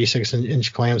two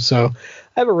 36-inch clamps. So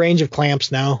I have a range of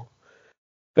clamps now,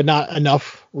 but not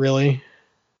enough really.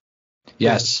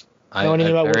 Yes. I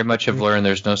very much have learned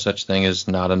there's no such thing as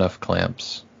not enough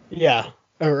clamps. Yeah.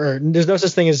 Or there's no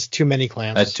such thing as too many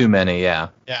clamps. That's too many, yeah.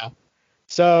 Yeah.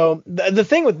 So the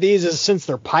thing with these is, since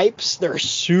they're pipes, they're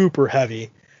super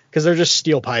heavy, because they're just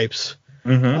steel pipes.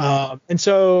 Mm-hmm. And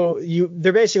so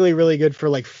they're basically really good for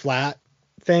like flat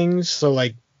things. So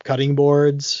like cutting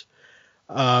boards.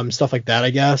 stuff like that, I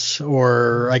guess.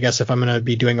 Or I guess if I'm going to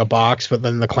be doing a box, but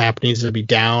then the clamp needs to be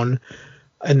down,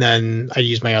 and then I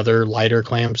use my other lighter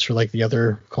clamps for like the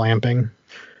other clamping.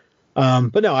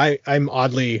 But no, I'm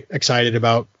oddly excited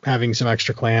about having some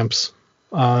extra clamps.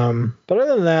 But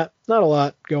other than that, not a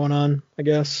lot going on, I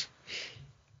guess.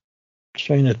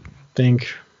 Trying to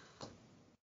think.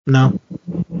 No,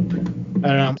 I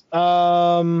don't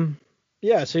know.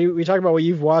 Yeah. So we talked about what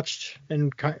you've watched,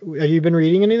 and have you been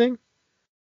reading anything?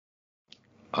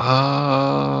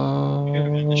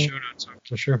 In the show notes,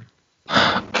 for sure.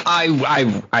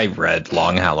 I read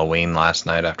Long Halloween last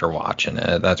night after watching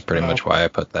it. That's pretty much why I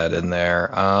put that in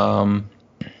there.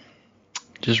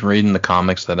 Just reading the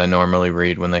comics that I normally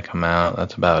read when they come out.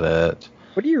 That's about it.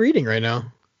 What are you reading right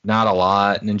now? Not a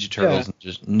lot. Ninja Turtles,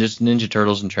 just Ninja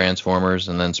Turtles and Transformers,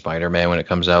 and then Spider-Man when it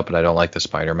comes out. But I don't like the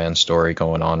Spider-Man story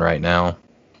going on right now.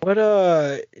 What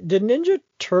did Ninja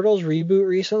Turtles reboot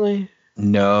recently?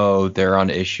 No, they're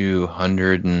on issue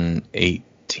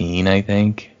 118, I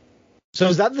think. So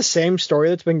is that the same story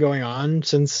that's been going on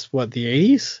since the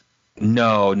 80s?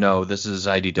 No, this is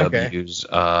IDW's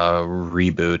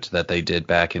reboot that they did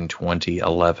back in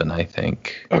 2011, I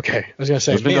think. Okay, I was gonna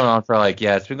say it's been going on for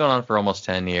it's been going on for almost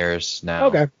 10 years now.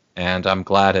 Okay, and I'm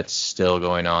glad it's still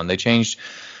going on. They changed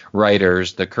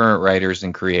writers, the current writers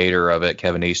and creator of it,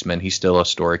 Kevin Eastman. He's still a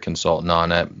story consultant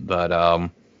on it, but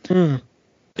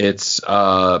it's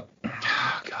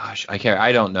gosh,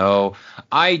 I don't know.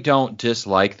 I don't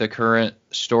dislike the current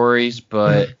stories,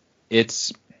 but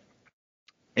it's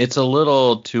a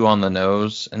little too on the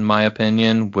nose, in my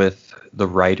opinion, with the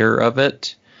writer of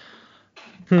it.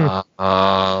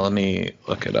 Let me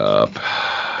look it up.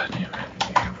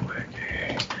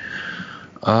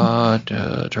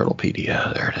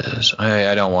 Turtlepedia, there it is.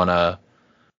 I don't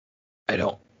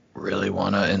really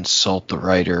want to insult the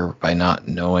writer by not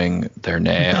knowing their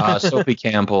name. Sophie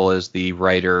Campbell is the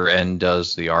writer and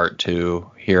does the art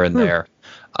too, here and there.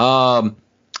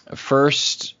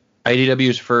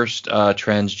 IDW's first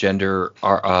transgender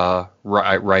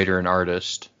writer and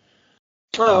artist.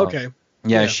 Oh, okay.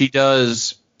 Yeah, she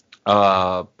does.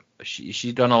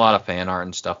 She's done a lot of fan art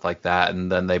and stuff like that,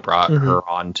 and then they brought her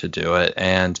on to do it.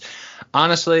 And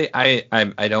honestly, I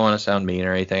don't want to sound mean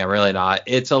or anything. I'm really not.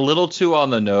 It's a little too on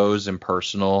the nose and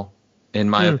personal, in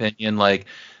my opinion. Like,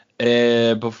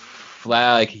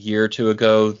 like a year or two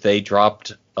ago, they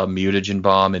dropped a mutagen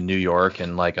bomb in New York,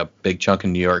 and like a big chunk of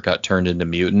New York got turned into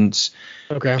mutants.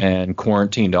 Okay. And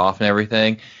quarantined off and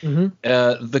everything.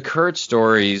 The current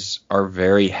stories are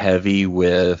very heavy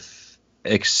with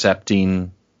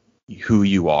accepting who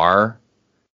you are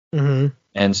and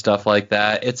stuff like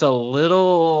that. It's a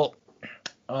little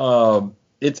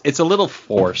it's a little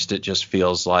forced, it just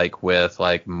feels like, with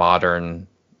like modern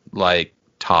like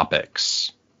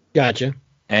topics. Gotcha.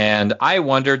 And I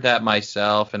wondered that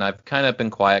myself, and I've kind of been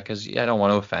quiet because I don't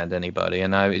want to offend anybody.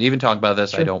 And I even talk about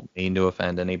this. Sure. I don't mean to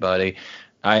offend anybody.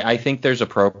 I think there's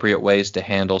appropriate ways to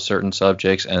handle certain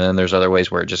subjects, and then there's other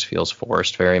ways where it just feels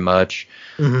forced very much.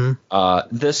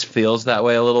 This feels that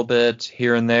way a little bit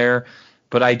here and there,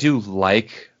 but I do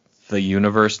like the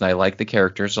universe, and I like the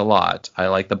characters a lot. I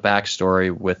like the backstory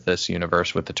with this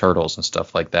universe, with the turtles and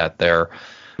stuff like that. They're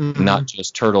not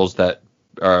just turtles that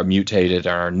are mutated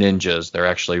and are ninjas. They're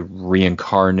actually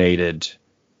reincarnated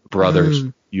brothers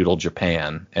from feudal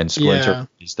Japan, and Splinter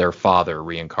is their father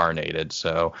reincarnated.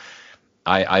 So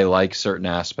I like certain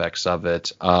aspects of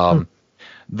it.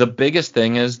 The biggest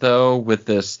thing is, though, with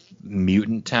this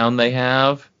mutant town they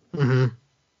have,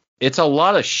 it's a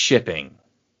lot of shipping.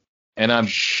 And I'm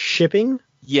shipping?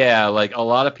 Yeah, like a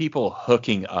lot of people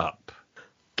hooking up.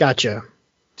 Gotcha.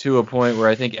 To a point where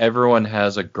I think everyone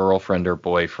has a girlfriend or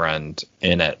boyfriend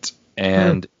in it,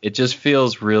 and it just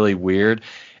feels really weird.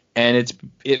 And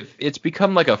it's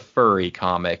become like a furry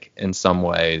comic in some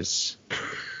ways.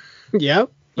 Yeah.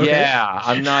 Okay. Yeah,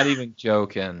 I'm not even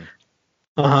joking.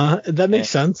 That makes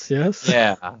sense. Yes.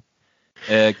 Yeah.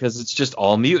 Because it's just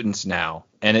all mutants now,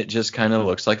 and it just kind of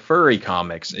looks like furry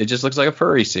comics. It just looks like a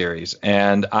furry series.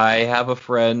 And I have a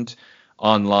friend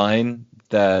online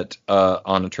that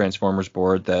on a Transformers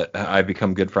board that I've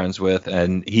become good friends with,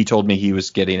 and he told me he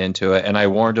was getting into it, and I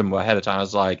warned him ahead of time. I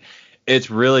was like,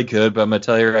 it's really good, but I'm gonna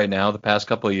tell you right now, the past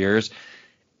couple of years,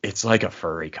 it's like a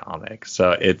furry comic.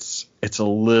 So it's a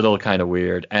little kind of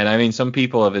weird. And I mean, some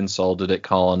people have insulted it,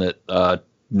 calling it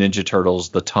Ninja Turtles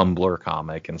the Tumblr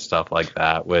comic and stuff like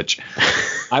that, which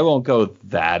I won't go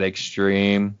that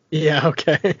extreme. Yeah,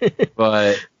 okay.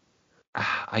 But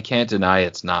I can't deny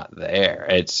it's not there.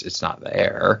 It's not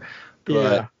there.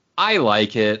 But I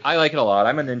like it. I like it a lot.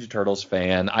 I'm a Ninja Turtles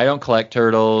fan. I don't collect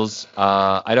turtles.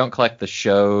 I don't collect the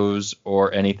shows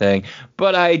or anything,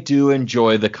 but I do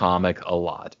enjoy the comic a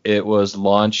lot. It was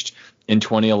launched in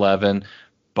 2011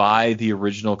 by the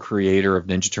original creator of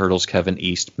Ninja Turtles, Kevin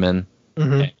Eastman.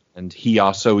 Mm-hmm. And he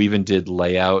also even did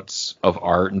layouts of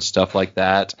art and stuff like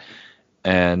that.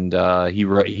 And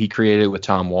he created it with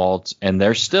Tom Waltz, and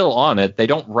they're still on it. They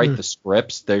don't write the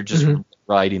scripts; they're just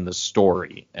writing the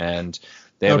story. And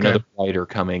they have another writer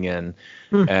coming in,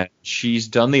 and she's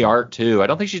done the art too. I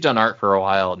don't think she's done art for a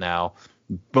while now,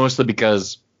 mostly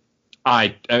because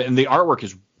and the artwork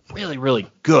is really, really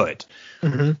good.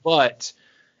 Mm-hmm. But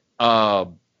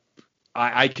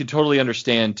I could totally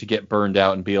understand to get burned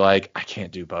out and be like, I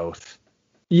can't do both.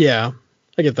 Yeah,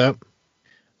 I get that.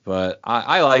 But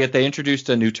I like it. They introduced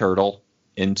a new turtle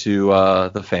into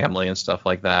the family and stuff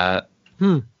like that.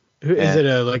 Is it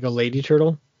like a lady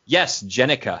turtle? Yes,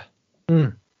 Jenica.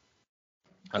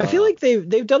 I feel like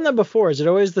they've done that before. Is it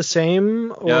always the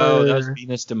same? Or... No, that was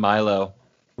Venus de Milo.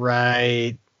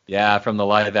 Right. Yeah, from the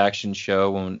live action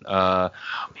show. When, I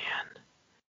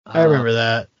remember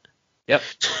that. Yep.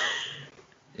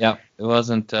 Yep. It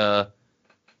wasn't. Well,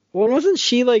 wasn't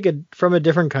she like from a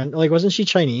different country? Like, wasn't she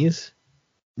Chinese?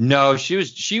 No, she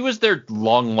was their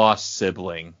long lost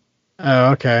sibling.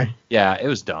 Oh, okay. Yeah, it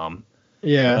was dumb.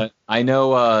 Yeah. But I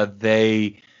know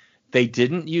they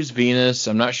didn't use Venus.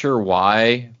 I'm not sure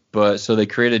why, but so they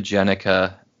created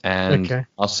Jenica, and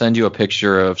I'll send you a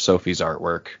picture of Sophie's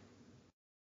artwork.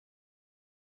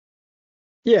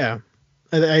 Yeah,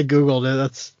 I googled it.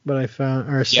 That's what I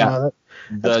found or saw.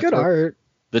 That's good art.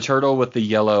 The turtle with the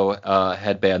yellow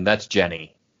headband, that's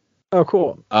Jenny. Oh,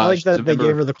 cool. I like that they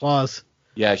gave her the claws.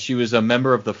 Yeah, she was a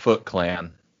member of the Foot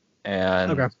Clan,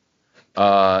 and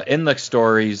in the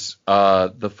stories,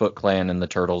 the Foot Clan and the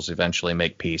Turtles eventually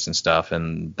make peace and stuff,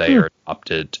 and they are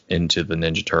adopted into the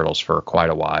Ninja Turtles for quite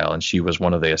a while. And she was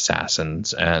one of the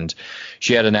assassins, and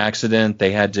she had an accident.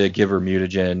 They had to give her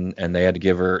mutagen, and they had to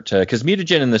give her because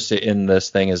mutagen in this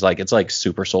thing is like it's like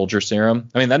super soldier serum.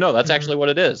 I mean, that's actually what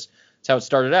it is. It's how it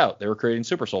started out. They were creating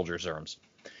super soldier serums.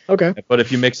 Okay. But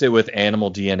if you mix it with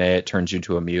animal DNA, it turns you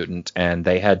into a mutant, and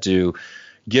they had to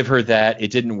give her that.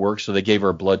 It didn't work, so they gave her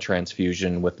a blood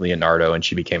transfusion with Leonardo, and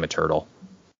she became a turtle.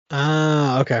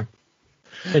 Ah, okay.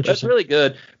 That's really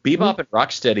good. Bebop and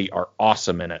Rocksteady are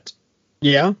awesome in it.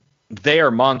 Yeah? They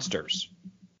are monsters.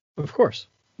 Of course.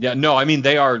 Yeah, no, I mean,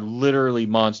 they are literally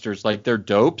monsters. Like, they're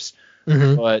dopes,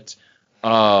 but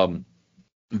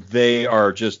they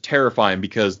are just terrifying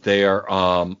because they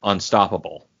are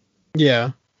unstoppable.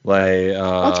 Yeah. Like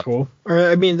that's cool. Or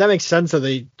I mean, that makes sense that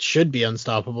they should be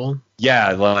unstoppable.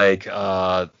 Yeah, like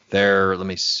they're. Let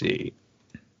me see.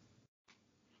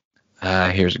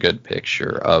 Here's a good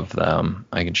picture of them.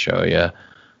 I can show you.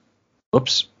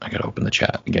 Oops, I gotta open the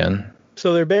chat again.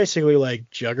 So they're basically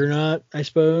like Juggernaut, I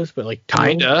suppose, but like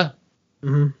kinda.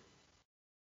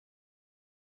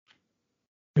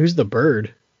 Who's the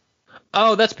bird?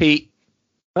 Oh, that's Pete.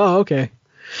 Oh, okay.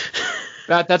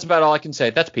 That's about all I can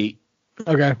say. That's Pete.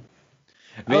 Okay.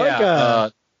 I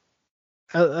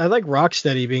like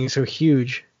Rocksteady being so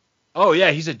huge. Oh yeah,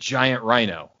 he's a giant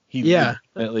rhino. He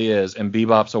definitely is. And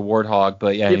Bebop's a warthog,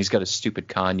 but he's got his stupid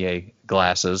Kanye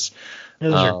glasses.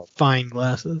 Those are fine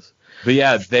glasses. But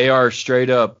yeah, they are straight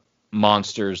up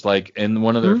monsters. Like in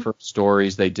one of their first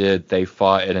stories they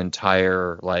fought an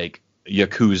entire like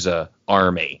Yakuza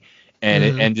army. And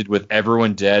it ended with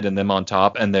everyone dead and them on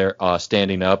top, and they're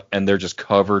standing up, and they're just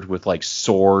covered with like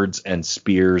swords and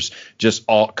spears, just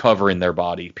all covering their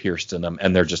body, pierced in them,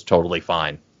 and they're just totally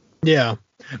fine. Yeah.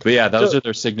 But yeah, those are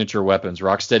their signature weapons.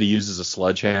 Rocksteady uses a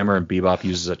sledgehammer, and Bebop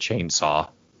uses a chainsaw.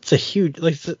 It's a huge,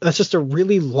 that's just a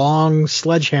really long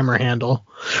sledgehammer handle.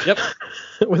 Yep.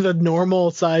 With a normal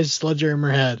sized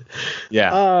sledgehammer head.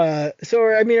 Yeah.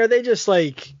 So I mean, are they just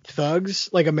like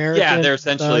thugs, like American? Yeah, they're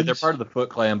essentially thugs? They're part of the Foot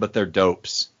Clan, but they're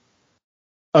dopes.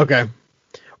 Okay.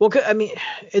 Well, I mean,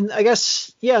 I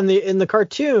guess in the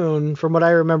cartoon, from what I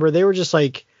remember, they were just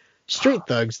like street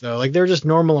thugs though. Like they were just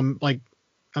normal like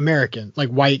American, like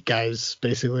white guys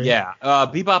basically. Yeah.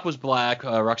 Bebop was black.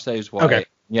 Rocksteady was white. Okay.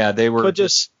 Yeah, they were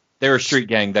they were a street Okay.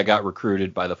 gang that got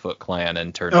recruited by the Foot Clan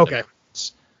and turned into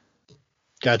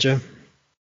Gotcha.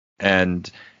 And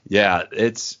yeah,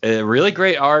 it's a really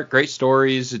great art, great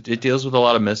stories. It deals with a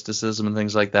lot of mysticism and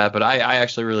things like that. But I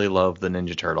actually really love the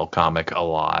Ninja Turtle comic a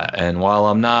lot. And while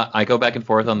I go back and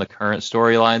forth on the current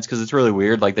storylines because it's really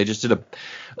weird. Like they just did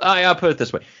I'll put it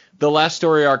this way. The last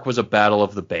story arc was a battle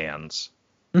of the bands.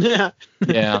 Yeah.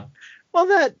 Yeah. Well,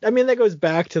 that goes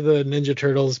back to the Ninja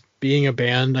Turtles being a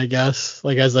band, I guess.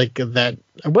 Like as like that.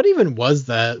 What even was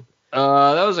that?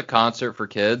 That was a concert for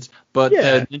kids, but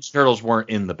the Ninja Turtles weren't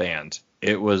in the band.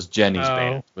 It was Jenny's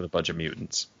band with a bunch of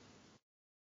mutants.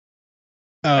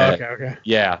 Oh, okay.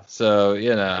 Yeah, so,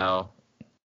 you know.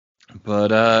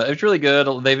 But it was really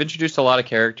good. They've introduced a lot of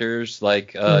characters,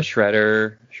 like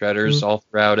Shredder. Shredder's all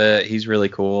throughout it. He's really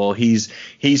cool. He's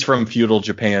from feudal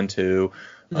Japan, too.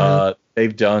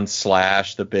 They've done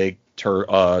Slash, the big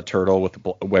turtle with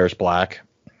wears black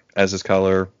as his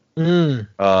color.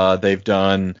 They've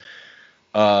done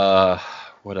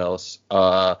what else?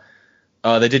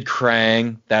 They did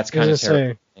Krang. That's kind of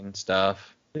terrifying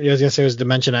stuff. I was gonna say, was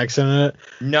Dimension X in it?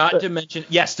 Dimension.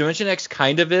 Yes, Dimension X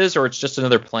kind of is, or it's just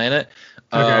another planet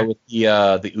with the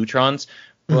Utrons.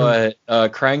 But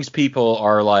Krang's people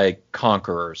are like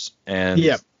conquerors, and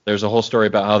there's a whole story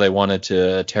about how they wanted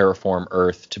to terraform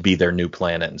Earth to be their new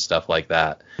planet and stuff like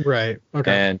that. Right.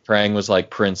 Okay. And Krang was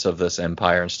like prince of this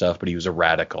empire and stuff, but he was a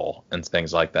radical and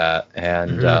things like that.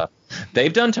 And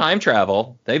they've done time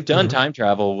travel. They've done time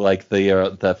travel, like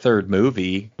the third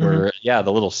movie, where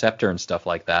the little scepter and stuff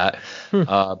like that.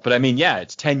 But I mean,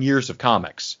 it's 10 years of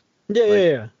comics.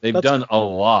 Yeah. They've done a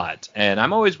lot, and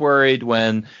I'm always worried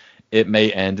when it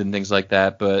may end and things like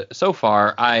that. But so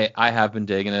far, I have been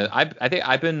digging it. I think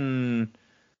I've been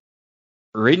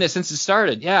reading it since it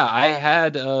started. Yeah, I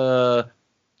had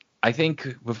I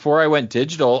think before I went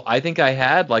digital, I think I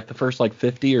had like the first like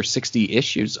 50 or 60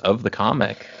 issues of the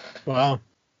comic. Wow.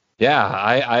 Yeah,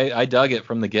 I dug it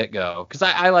from the get-go because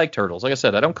I like Turtles. Like I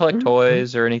said, I don't collect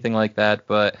toys or anything like that,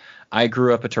 but I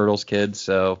grew up a Turtles kid,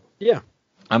 so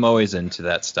I'm always into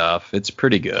that stuff. It's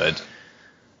pretty good.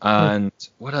 And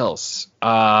what else?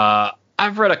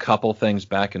 I've read a couple things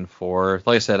back and forth.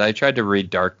 Like I said, I tried to read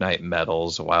Dark Knight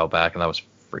Metals a while back, and that was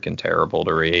freaking terrible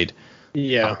to read.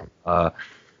 Yeah.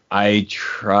 I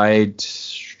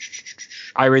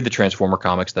read the Transformer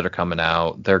comics that are coming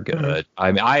out. They're good.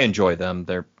 I mean, I enjoy them.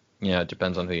 They're, it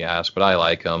depends on who you ask, but I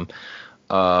like them.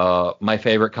 My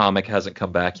favorite comic hasn't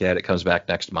come back yet. It comes back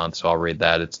next month, so I'll read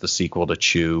that. It's the sequel to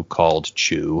Chew called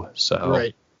Chew. So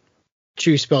right.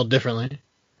 Chew spelled differently.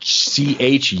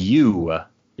 CHU.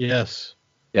 Yes.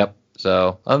 Yep.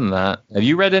 So other than that, have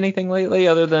you read anything lately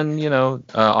other than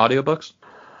audiobooks?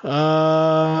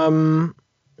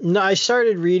 No, I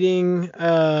started reading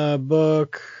a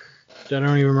book. I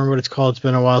don't even remember what it's called. It's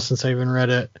been a while since I even read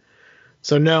it.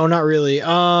 So no, not really.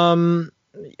 I'm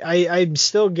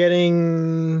still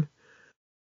getting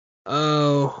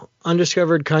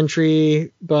Undiscovered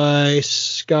Country by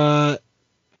Scott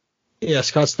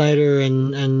Snyder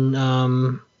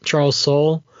and Charles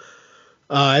Soule.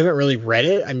 I haven't really read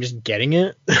it. I'm just getting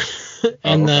it.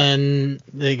 And then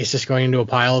it's just going into a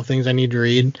pile of things I need to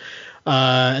read.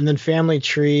 And then Family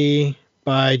Tree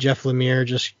by Jeff Lemire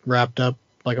just wrapped up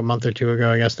like a month or two ago,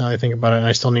 I guess, now that I think about it. And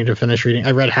I still need to finish reading.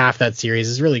 I read half that series.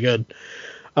 It's really good.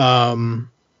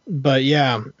 But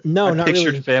yeah, no, I not pictured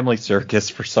really. Family Circus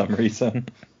for some reason.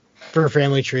 For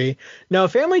Family Tree. No,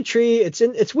 Family Tree,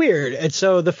 it's weird. And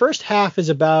so the first half is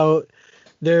about,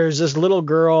 there's this little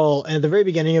girl, and at the very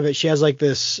beginning of it, she has like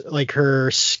this, like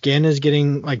her skin is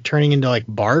getting like turning into like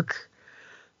bark.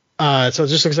 So it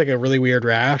just looks like a really weird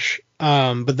rash.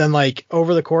 But then like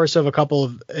over the course of a couple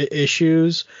of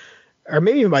issues, or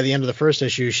maybe even by the end of the first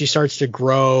issue, she starts to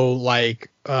grow like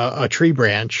a tree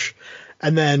branch.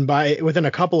 And then within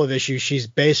a couple of issues, she's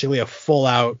basically a full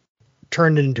out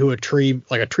turned into a tree,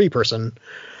 like a tree person.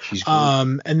 She's cool.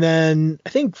 And then I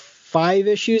think 5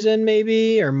 issues in,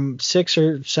 maybe, or 6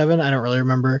 or 7, I don't really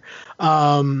remember.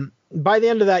 By the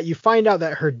end of that, you find out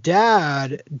that her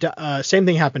dad, same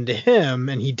thing happened to him,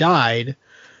 and he died.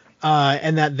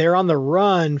 And that they're on the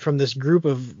run from this group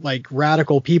of like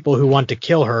radical people who want to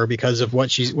kill her because of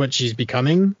what she's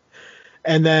becoming.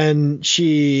 And then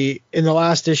she, in the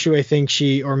last issue, I think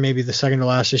or maybe the second to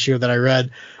last issue that I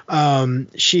read,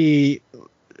 once she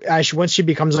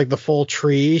becomes like the full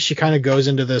tree, she kind of goes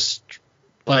into this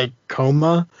like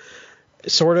coma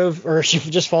sort of, or she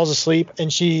just falls asleep,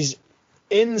 and she's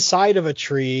inside of a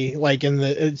tree, like in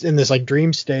this like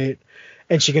dream state.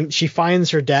 And she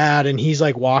finds her dad, and he's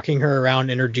like walking her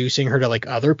around, introducing her to like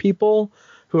other people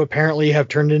who apparently have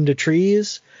turned into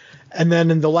trees. And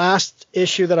then in the last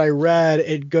issue that I read,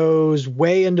 it goes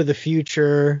way into the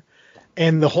future,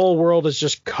 and the whole world is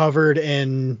just covered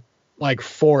in like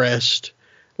forest.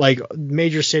 Like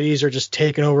major cities are just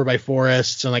taken over by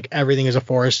forests, and like everything is a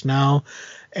forest now.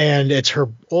 And it's her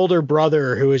older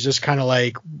brother who is just kind of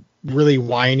like really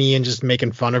whiny and just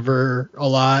making fun of her a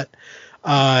lot.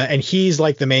 And he's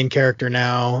like the main character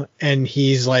now, and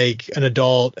he's like an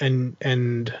adult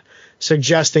and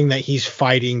suggesting that he's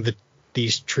fighting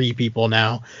these tree people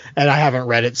now. And I haven't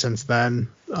read it since then.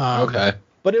 Okay.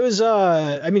 But it was,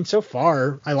 I mean, so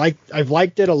far, I've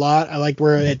liked it a lot. I like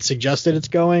where it suggested it's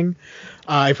going.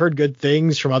 I've heard good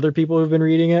things from other people who've been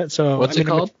reading it. So What's it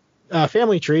called?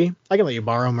 Family Tree. I can let you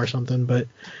borrow them or something, but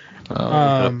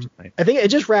Oh, I think it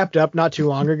just wrapped up not too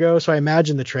long ago. So I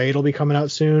imagine the trade will be coming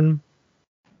out soon.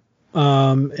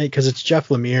 Because it's Jeff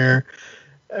Lemire,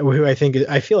 who I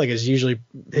feel like is usually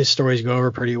his stories go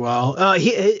over pretty well.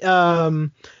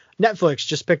 Netflix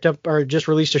just picked up or just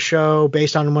released a show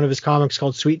based on one of his comics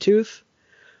called Sweet Tooth.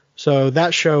 So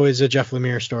that show is a Jeff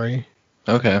Lemire story.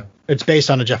 Okay. It's based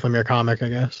on a Jeff Lemire comic, I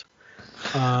guess.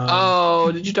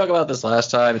 Did you talk about this last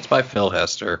time? It's by Phil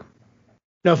Hester.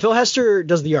 No, Phil Hester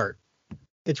does the art.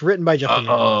 It's written by Jeff Lemire.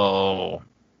 Oh.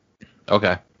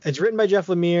 Okay. It's written by Jeff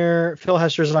Lemire. Phil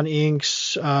Hester's on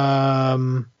inks.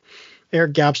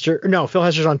 Eric Gabster. No, Phil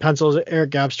Hester's on pencils. Eric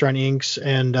Gabster on inks,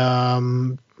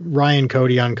 and Ryan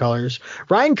Cody on colors.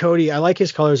 Ryan Cody, I like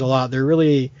his colors a lot. They're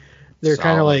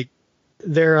kind of like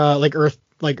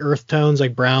like earth tones,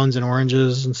 like browns and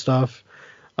oranges and stuff.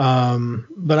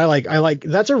 But I like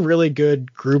that's a really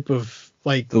good group of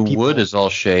like the people. wood is all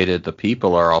shaded. The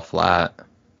people are all flat.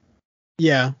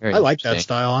 Yeah, Very I like that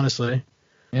style, honestly.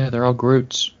 Yeah, they're all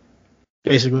Groots.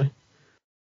 Basically.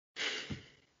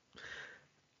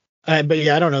 But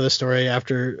yeah, I don't know the story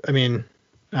after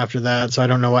that, so I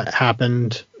don't know what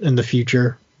happened in the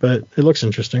future, but it looks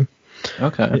interesting.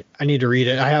 Okay. I need to read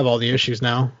it. I have all the issues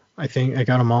now. I think I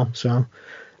got them all, so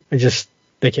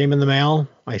they came in the mail.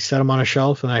 I set them on a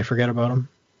shelf and I forget about them.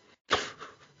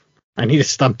 I need to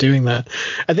stop doing that.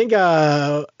 I think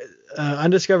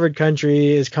Undiscovered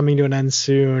Country is coming to an end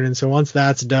soon, and so once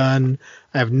that's done,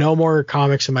 I have no more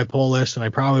comics in my pull list, and I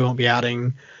probably won't be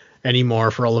adding any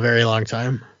more for a very long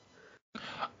time.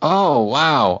 Oh,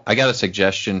 wow. I got a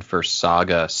suggestion for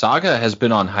Saga. Saga has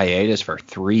been on hiatus for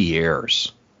 3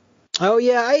 years. Oh,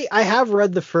 yeah. I have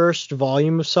read the first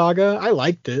volume of Saga. I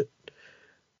liked it.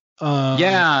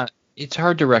 Yeah. It's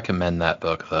hard to recommend that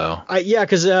book, though. Yeah,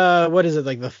 because what is it?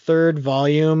 Like the third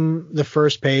volume, the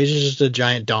first page is just a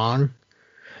giant dong.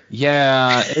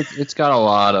 Yeah. It's got a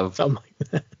lot of... Something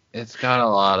like that. It's got a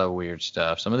lot of weird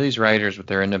stuff. Some of these writers with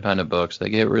their independent books, they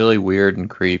get really weird and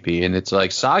creepy. And it's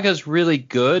like, Saga's really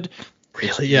good.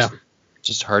 Really, yeah.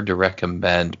 Just hard to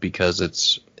recommend because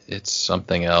it's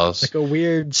something else. Like a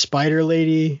weird spider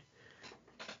lady.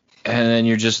 And then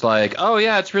you're just like, oh,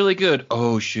 yeah, it's really good.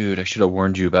 Oh, shoot, I should have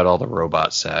warned you about all the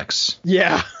robot sex.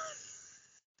 Yeah.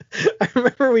 I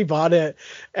remember we bought it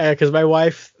because my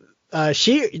wife,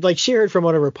 she heard from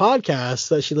one of her podcasts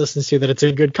that she listens to that it's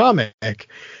a good comic.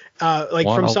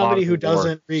 From somebody who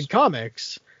doesn't read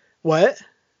comics. What?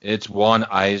 It's won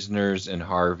Eisner's and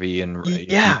Harvey and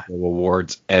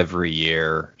awards every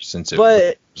year since it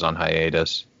was on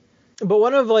hiatus. But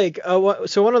one of one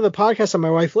of the podcasts that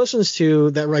my wife listens to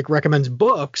that recommends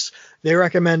books, they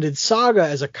recommended Saga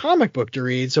as a comic book to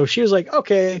read. So she was like,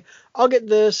 okay, I'll get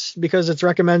this because it's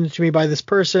recommended to me by this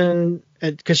person.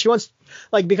 Because she wants,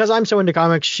 because I'm so into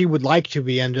comics, she would like to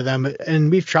be into them.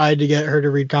 And we've tried to get her to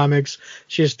read comics.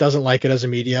 She just doesn't like it as a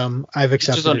medium. I've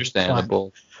accepted it. Which is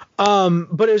understandable.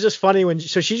 But it was just funny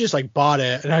so she just bought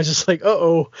it, and I was just like,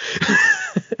 uh-oh.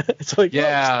 It's like,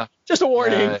 yeah, just a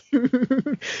warning. Yeah,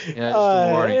 just a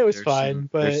warning. It was fine,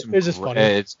 but it was just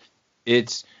funny.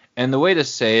 It's and the way to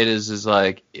say it is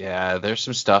like, yeah, there's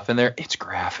some stuff in there. It's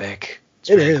graphic.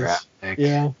 It is graphic.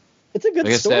 Yeah, it's a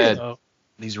good story though.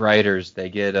 These writers, they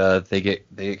get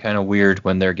kind of weird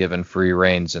when they're given free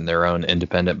reins in their own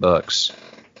independent books.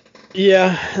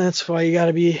 Yeah, that's why you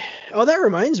gotta be. Oh, that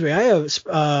reminds me, I have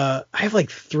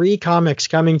 3 comics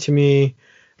coming to me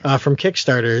from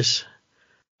Kickstarters.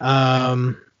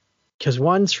 Because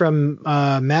one's from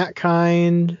Matt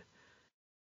Kind,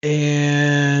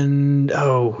 and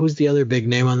who's the other big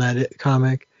name on that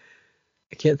comic?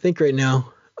 I can't think right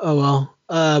now. Oh well.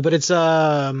 But it's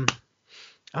I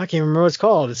can't remember what it's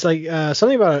called. It's like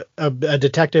something about a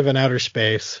detective in outer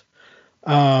space.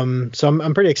 So I'm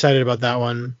pretty excited about that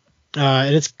one.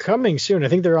 And it's coming soon. I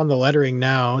think they're on the lettering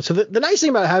now. So the nice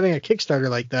thing about having a Kickstarter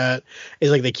like that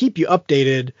is they keep you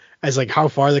updated as how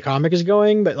far the comic is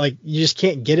going, but you just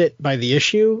can't get it by the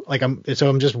issue. I'm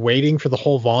just waiting for the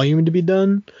whole volume to be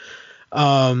done.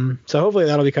 So hopefully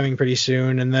that'll be coming pretty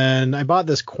soon. And then I bought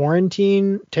this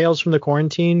Tales from the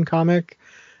Quarantine comic,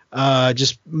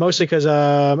 just mostly because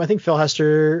I think Phil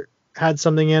Hester had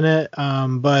something in it,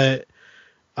 but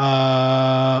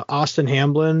Austin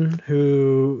Hamblin,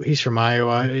 he's from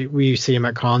Iowa. We see him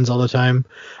at cons all the time.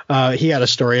 He had a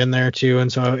story in there too,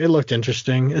 and so it looked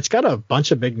interesting. It's got a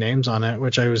bunch of big names on it,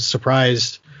 which I was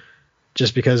surprised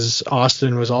just because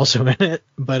Austin was also in it,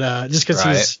 but just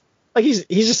because like he's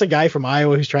just a guy from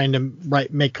Iowa who's trying to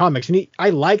make comics, and I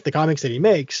like the comics that he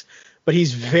makes, but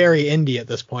he's very indie at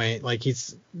this point. Like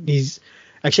he's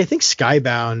actually, I think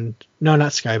Skybound, no,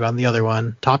 not Skybound, the other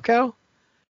one, Top Cow.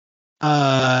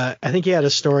 I think he had a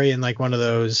story in like one of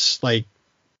those like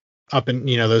up in,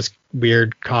 those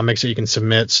weird comics that you can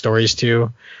submit stories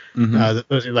to.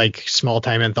 Those are like small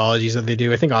time anthologies that they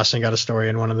do. I think Austin got a story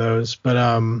in one of those, but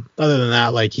other than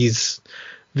that, like he's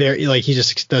very, like he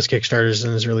just does Kickstarters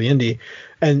and is really indie.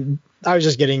 And I was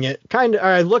just getting it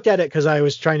I looked at it because I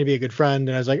was trying to be a good friend,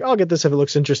 and I was like, I'll get this if it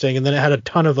looks interesting. And then it had a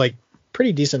ton of like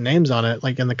pretty decent names on it,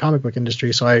 like in the comic book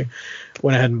industry. So I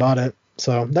went ahead and bought it.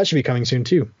 So that should be coming soon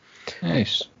too.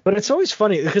 Nice. But it's always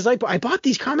funny because I bought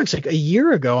these comics like a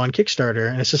year ago on Kickstarter,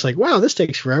 and it's just like, wow, this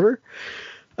takes forever.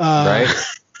 Right.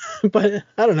 But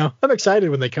I don't know. I'm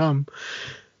excited when they come.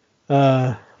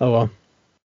 Oh well.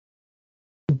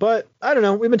 But I don't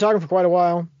know. We've been talking for quite a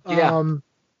while. Yeah.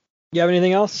 You have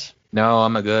anything else? No,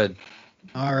 I'm a good.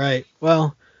 All right.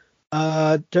 Well,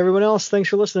 to everyone else, thanks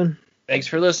for listening. Thanks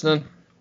for listening.